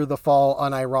never fear the fall"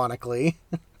 unironically,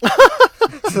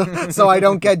 so I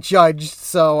don't get judged.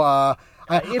 So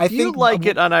if you like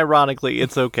it unironically,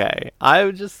 it's okay. I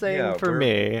was just saying for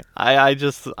me, I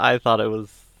thought it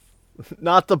was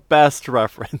not the best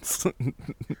reference.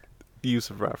 Use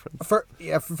of reference. For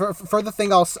the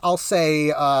thing, I'll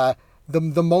say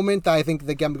the moment that I think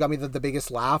that got me the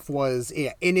biggest laugh was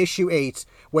in issue 8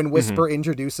 when Whisper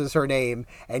introduces her name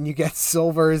and you get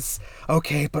Silver's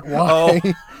 "okay, but why?"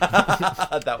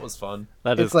 Oh. That was fun.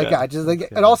 It's like, yeah, just like,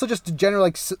 and also just general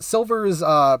like Silver's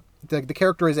the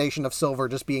characterization of Silver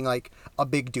just being like a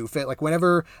big doofus. Like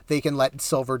whenever they can let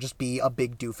Silver just be a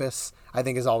big doofus, I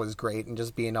think is always great, and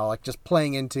just being all like just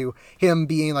playing into him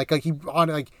being like he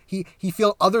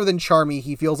feel, other than Charmy,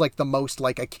 he feels like the most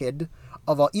like a kid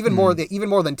of all, even more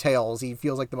than Tails. He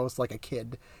feels like the most like a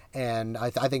kid, and I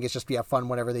think it's just fun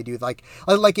whenever they do like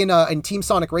in Team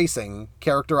Sonic Racing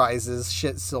characterizes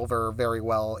Silver very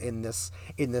well in this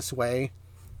way.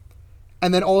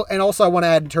 And then also I want to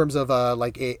add in terms of the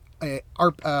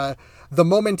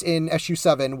moment in issue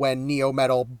 7 when Neo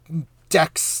Metal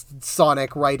decks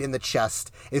Sonic right in the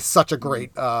chest is such a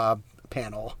great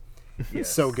panel.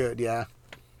 Yes. So good, yeah.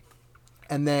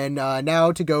 And then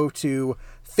now to go to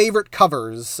favorite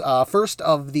covers. First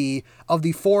of the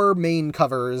 4 main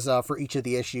covers for each of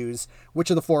the issues, which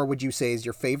of the 4 would you say is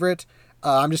your favorite?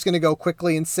 I'm just going to go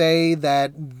quickly and say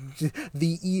that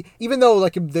even though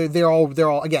like they're all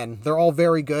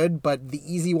very good, but the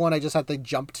easy one I just had to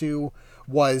jump to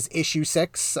was issue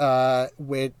 6,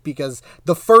 because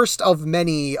the first of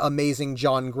many amazing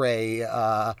John Gray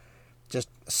just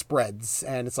spreads,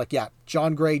 and it's like, yeah,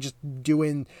 John Gray just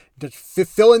filling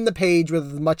the page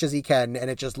with as much as he can, and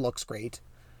it just looks great.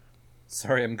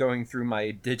 Sorry, I'm going through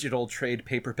my digital trade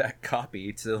paperback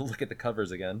copy to look at the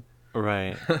covers again.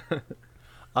 Right.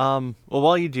 Well,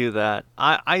 while you do that,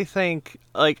 I think,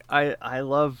 like, I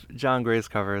love John Gray's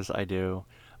covers. I do.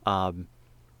 I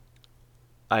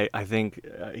think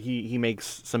he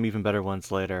makes some even better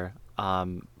ones later.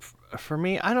 For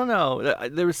me, I don't know.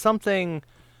 There was something,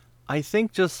 I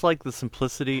think, just like the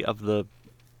simplicity of the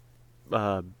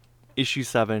issue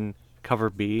 7 cover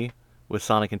B with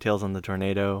Sonic and Tails on the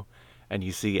tornado, and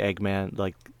you see Eggman,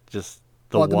 like, just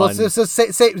the one.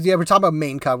 We're talking about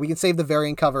main cover. We can save the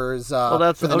variant covers for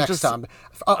the next time.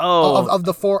 Of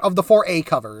the 4A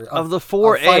cover. Of the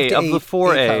 4A, of the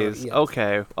 4As. Cover, yes.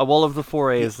 Okay. Well, of the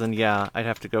 4As, then yeah, I'd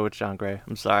have to go with John Gray.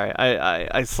 I'm sorry.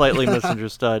 I slightly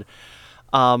misunderstood.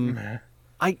 We'll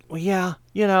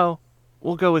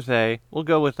go with A. We'll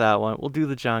go with that one. We'll do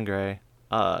the John Gray.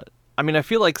 I mean, I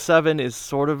feel like 7 is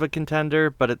sort of a contender,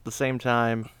 but at the same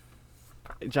time,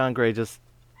 John Gray just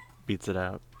beats it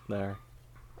out there.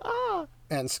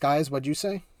 And Skies, what'd you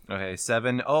say? Okay,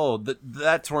 7. Oh,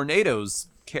 that tornado's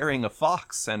carrying a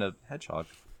fox and a hedgehog.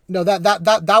 No, that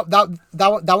one's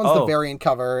the Oh. variant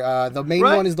cover. The main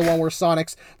Right. one is the one where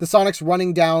Sonic's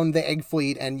running down the egg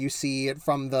fleet, and you see it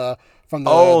from the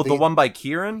The one by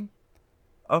Kieran?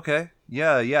 Okay.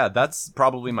 Yeah, that's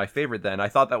probably my favorite then. I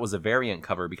thought that was a variant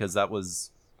cover because that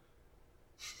was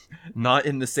not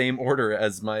in the same order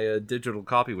as my digital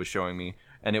copy was showing me.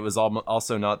 And it was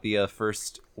also not the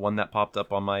first one that popped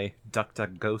up on my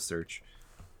DuckDuckGo search.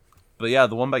 But yeah,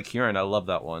 the one by Kieran, I love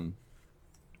that one.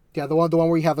 Yeah, the one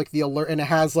where you have like the alert, and it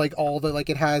has like all the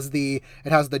it has the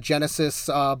Genesis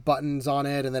buttons on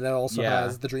it, and then it also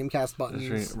has the Dreamcast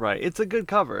buttons. Right. It's a good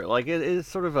cover. Like it is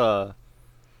sort of a.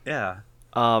 Yeah.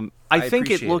 I think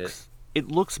it appreciate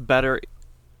looks better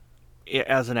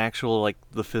as an actual like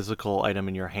the physical item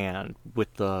in your hand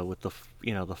with the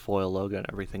the foil logo and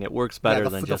everything. It works better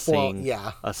than just seeing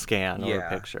a scan or a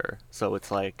picture. So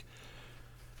it's like,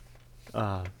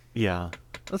 yeah,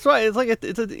 that's right. It's like it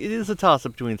is a toss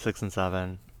up between 6 and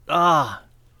 7. Yeah,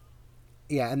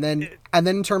 and then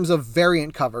in terms of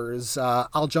variant covers,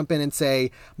 I'll jump in and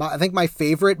say I think my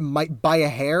favorite might by a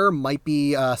hair might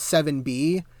be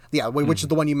 7B. Yeah, which is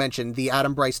the one you mentioned, the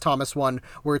Adam Bryce Thomas one,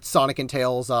 where it's Sonic and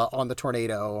Tails on the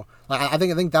tornado. I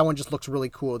think that one just looks really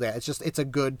cool. It's a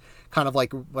good kind of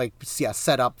like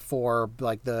setup for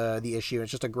like the issue.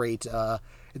 It's just a great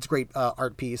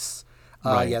art piece.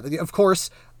 Right. Yeah, of course.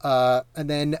 And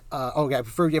then go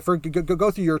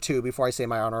through your two before I say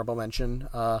my honorable mention.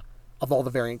 Of all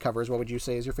the variant covers, what would you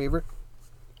say is your favorite?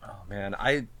 Oh man,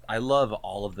 I love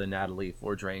all of the Natalie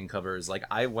Fordrain covers. Like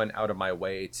I went out of my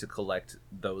way to collect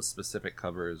those specific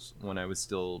covers when I was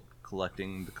still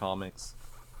collecting the comics.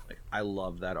 Like I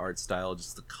love that art style,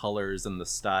 just the colors and the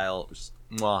style, just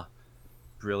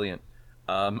brilliant.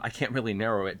 I can't really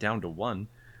narrow it down to one.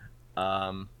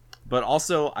 But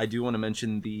also I do want to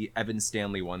mention the Evan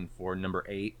Stanley one for number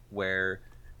 8, where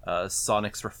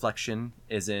Sonic's reflection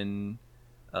is in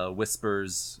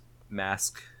Whisper's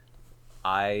mask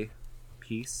eye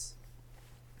piece.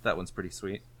 That one's pretty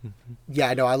sweet.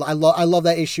 Yeah, no, I love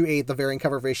that issue 8. The variant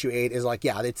cover of issue 8 is like,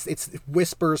 yeah, it's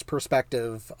Whisper's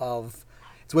perspective of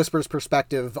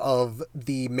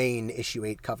the main issue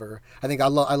 8 cover. I think I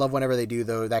love whenever they do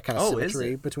that kind of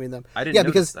symmetry between them. I didn't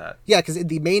notice that. Yeah, because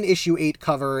the main issue 8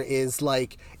 cover is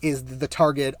the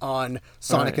target on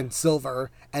Sonic and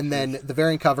Silver, and then the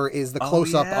variant cover is the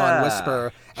close up on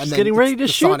Whisper, and She's then getting ready to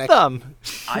shoot Sonic. them.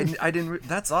 I didn't.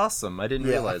 That's awesome. I didn't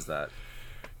realize that.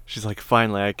 She's like,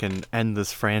 finally, I can end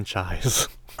this franchise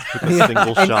with a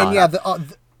single shot. And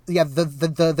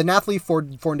the Nathalie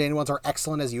Fordain ones are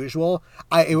excellent as usual.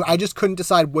 I just couldn't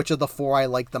decide which of the 4 I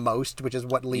like the most, which is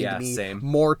what led me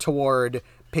more toward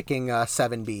picking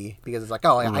 7B, because it's like,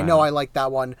 I know I like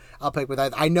that one. I'll pick with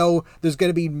that. I know there's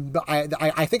gonna be.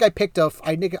 I think I picked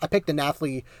a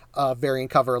Nathalie variant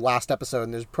cover last episode,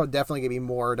 and there's definitely gonna be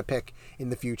more to pick in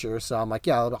the future. So I'm like,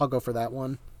 yeah, I'll go for that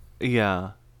one.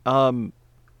 Yeah.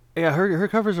 Yeah, her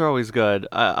covers are always good.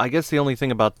 I guess the only thing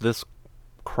about this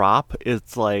crop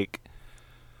is like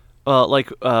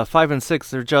 5 and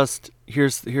 6. They're just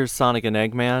here's Sonic and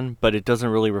Eggman, but it doesn't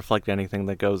really reflect anything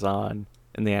that goes on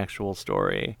in the actual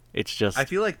story. It's just I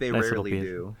feel like they nice rarely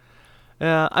do.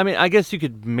 Yeah, I mean, I guess you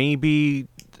could maybe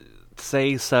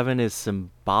say 7 is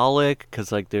symbolic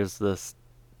because like there's this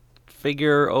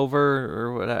figure over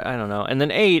or what, I don't know, and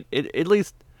then 8 at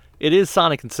least it is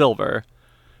Sonic and Silver.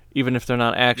 Even if they're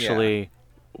not actually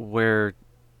where,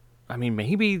 I mean,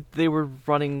 maybe they were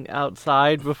running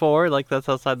outside before, like that's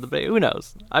outside the bay. Who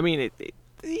knows? I mean,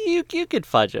 you could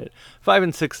fudge it. 5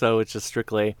 and 6 though, it's just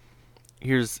strictly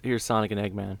here's Sonic and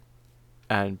Eggman,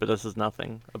 but this is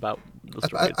nothing about the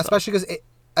story itself. Especially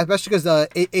because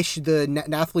the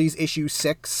Nathalie's issue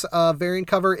 6 variant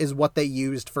cover is what they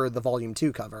used for the volume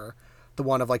 2 cover, the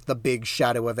one of like the big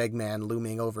shadow of Eggman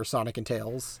looming over Sonic and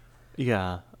Tails.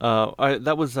 Yeah,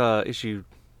 that was issue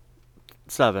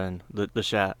 7. The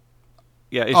shat.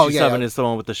 Yeah, issue 7 is the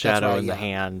one with the shadow and the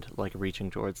hand like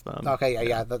reaching towards them. Okay,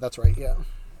 yeah, that's right. Yeah.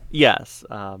 Yes,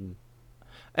 and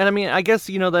I mean, I guess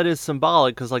that is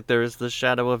symbolic because like there is the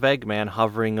shadow of Eggman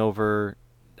hovering over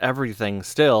everything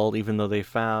still, even though they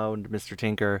found Mr.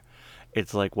 Tinker.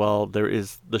 It's like, well, there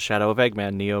is the shadow of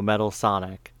Eggman. Neo Metal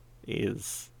Sonic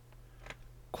is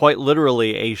quite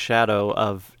literally a shadow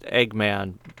of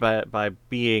Eggman by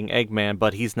being Eggman,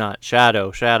 but he's not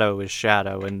Shadow. Shadow is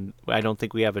Shadow, and I don't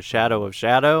think we have a shadow of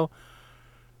Shadow.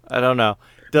 I don't know.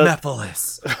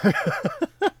 Mephiles.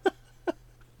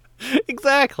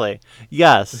 Exactly.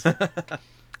 Yes.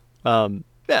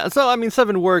 Yeah, so I mean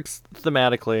 7 works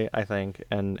thematically, I think,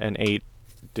 and 8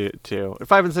 do too.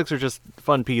 5 and 6 are just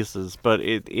fun pieces, but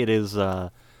it is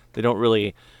they don't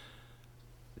really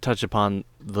touch upon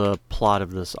the plot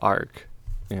of this arc.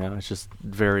 You know, it's just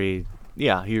very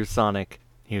here's Sonic,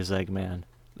 here's Eggman.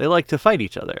 They like to fight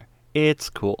each other. It's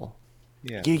cool.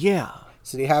 Yeah. Yeah.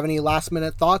 So do you have any last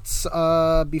minute thoughts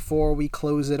before we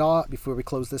close it off? Before we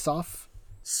close this off?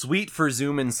 Sweet for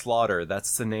Zoom and Slaughter.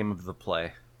 That's the name of the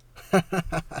play.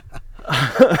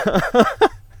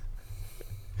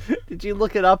 Did you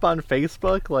look it up on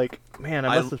Facebook? Like, man,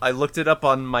 I looked it up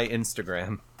on my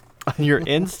Instagram. On your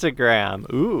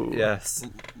Instagram. Ooh. Yes,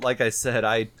 like I said,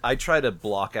 I try to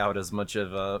block out as much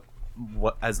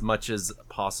as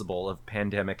possible of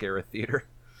pandemic era theater,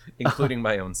 including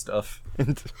my own stuff.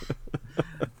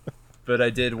 But I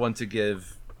did want to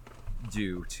give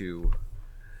due to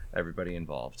everybody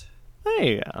involved. There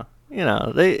you go. You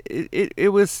know,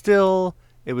 it was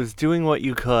doing what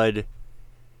you could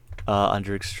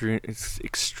under extreme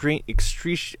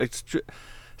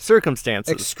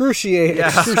circumstances. Excruciating.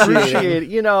 Excruciating.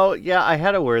 You know, I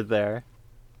had a word there.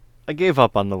 I gave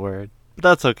up on the word. But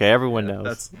that's okay. Everyone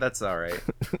knows. That's all right.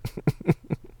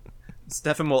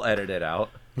 Stefan will edit it out.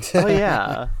 Oh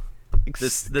yeah.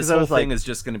 This whole thing is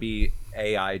just going to be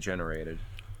AI generated.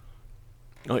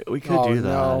 We could do that.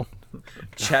 No.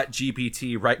 Chat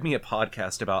GPT, write me a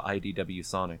podcast about IDW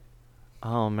Sonic.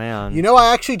 Oh man. You know,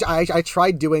 I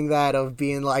tried doing that of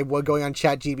being like going on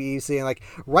ChatGPT saying like,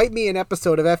 write me an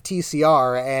episode of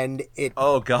FTCR, and it.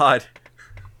 Oh God.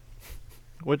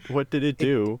 What did it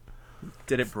do?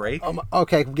 Did it break?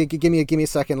 Okay, give me a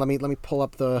second. Let me pull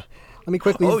up the. Let me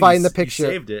quickly find the picture.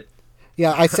 You saved it.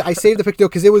 Yeah, I saved the picture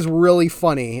because it was really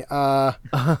funny. Oh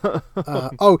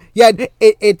yeah,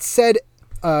 it said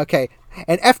okay.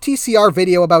 An FTCR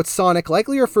video about Sonic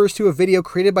likely refers to a video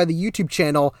created by the YouTube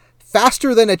channel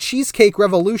Faster Than a Cheesecake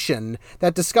Revolution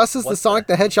that discusses the Sonic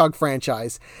the Hedgehog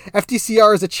franchise.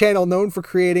 FTCR is a channel known for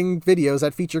creating videos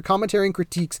that feature commentary and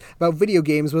critiques about video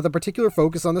games with a particular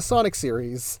focus on the Sonic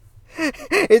series.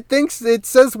 It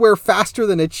says we're faster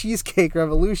than a Cheesecake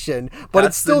Revolution, but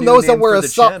it still knows that we're a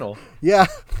Sonic. Yeah,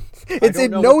 it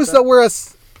knows that we're a.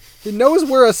 It knows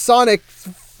we're a Sonic.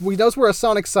 We knows we're a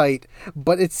Sonic site,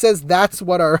 but it says that's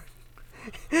what our.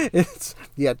 It's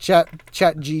Chat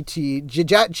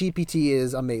GPT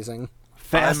is amazing.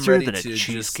 Faster than a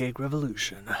Cheesecake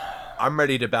Revolution. I'm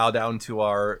ready to bow down to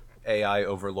our AI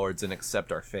overlords and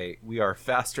accept our fate. We are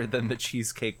faster than the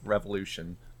Cheesecake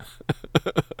Revolution.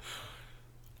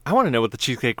 I want to know what the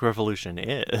Cheesecake Revolution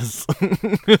is.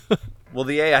 Well,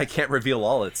 the AI can't reveal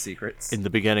all its secrets. In the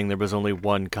beginning, there was only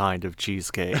one kind of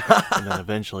cheesecake, and then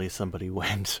eventually somebody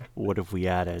went, what if we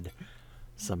added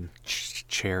some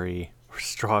cherry or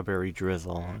strawberry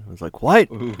drizzle? I was like, what?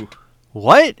 Ooh.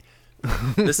 What?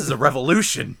 This is a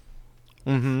revolution.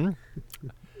 Mm-hmm.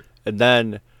 And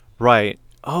then, right.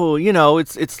 Oh, you know,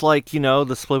 it's like, you know,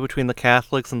 the split between the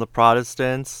Catholics and the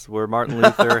Protestants, where Martin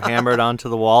Luther hammered onto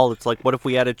the wall. It's like, what if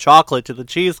we added chocolate to the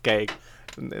cheesecake?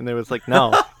 And it was like,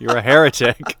 no, you're a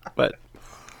heretic. But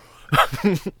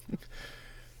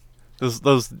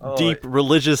those deep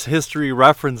religious history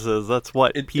references, that's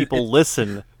what people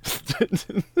listen.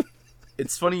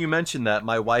 It's funny you mentioned that.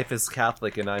 My wife is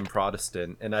Catholic and I'm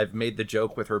Protestant, and I've made the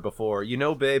joke with her before. You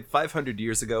know, babe, 500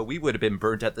 years ago, we would have been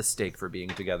burnt at the stake for being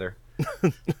together.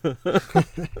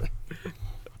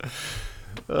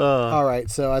 All right,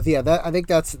 so I think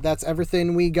that's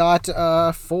everything we got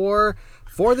for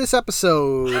this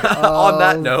episode. On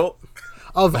that note,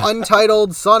 of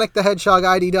Untitled Sonic the Hedgehog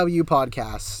IDW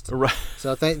podcast. Right.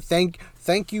 So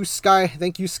thank you, Sky.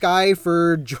 Thank you, Sky,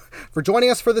 for joining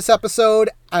us for this episode.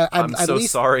 I'm so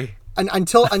sorry.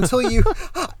 Until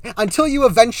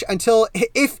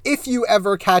if you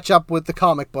ever catch up with the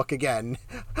comic book again,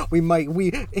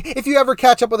 if you ever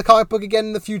catch up with the comic book again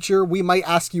in the future, we might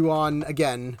ask you on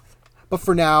again. But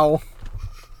for now,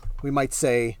 we might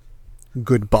say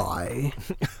goodbye.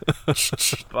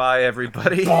 Bye,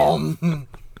 everybody.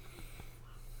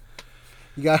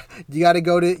 You got to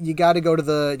go to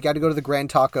the Grand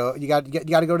Taco. You got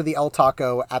to go to the El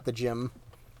Taco at the gym.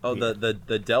 Oh,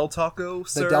 the Del Taco,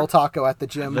 sir? The Del Taco at the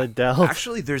gym.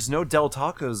 Actually, there's no Del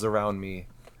Tacos around me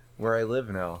where I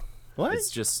live now. What? It's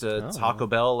just Taco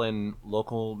Bell and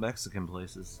local Mexican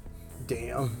places.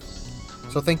 Damn.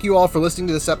 So thank you all for listening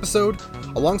to this episode.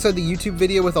 Alongside the YouTube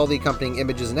video with all the accompanying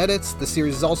images and edits, the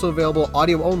series is also available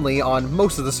audio only on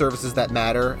most of the services that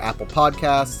matter: Apple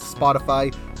Podcasts,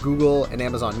 Spotify, Google, and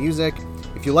Amazon Music.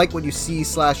 If If you like what you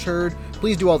see/heard,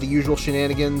 please do all the usual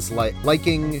shenanigans like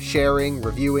liking, sharing,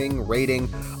 reviewing, rating.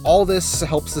 All this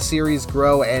helps the series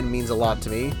grow and means a lot to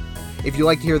me. If you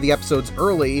like to hear the episodes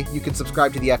early, you can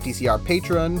subscribe to the FTCR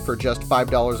Patreon for just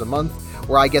 $5 a month,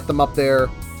 where I get them up there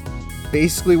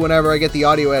basically whenever I get the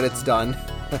audio edits done.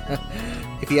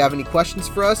 If you have any questions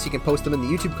for us, you can post them in the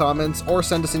YouTube comments or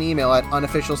send us an email at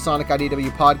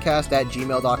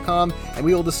unofficialsonicIDWpodcast@gmail.com, and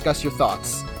we will discuss your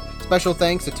thoughts. Special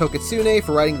thanks to Tokitsune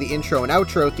for writing the intro and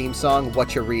outro theme song,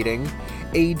 What You Reading,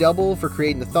 A-Double for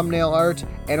creating the thumbnail art,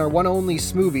 and our one only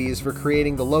Smoothies for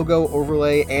creating the logo,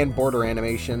 overlay, and border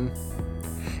animation.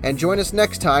 And join us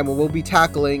next time when we'll be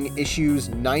tackling issues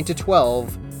 9 to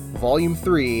 12, Volume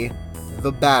 3,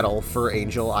 The Battle for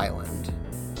Angel Island.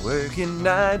 Working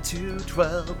 9 to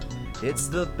 12, it's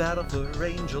the battle for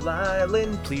Angel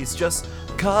Island. Please just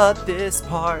cut this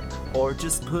part, or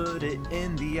just put it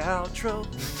in the outro.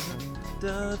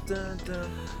 Dun, dun, dun.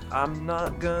 I'm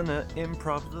not gonna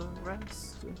improv the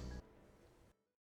rest.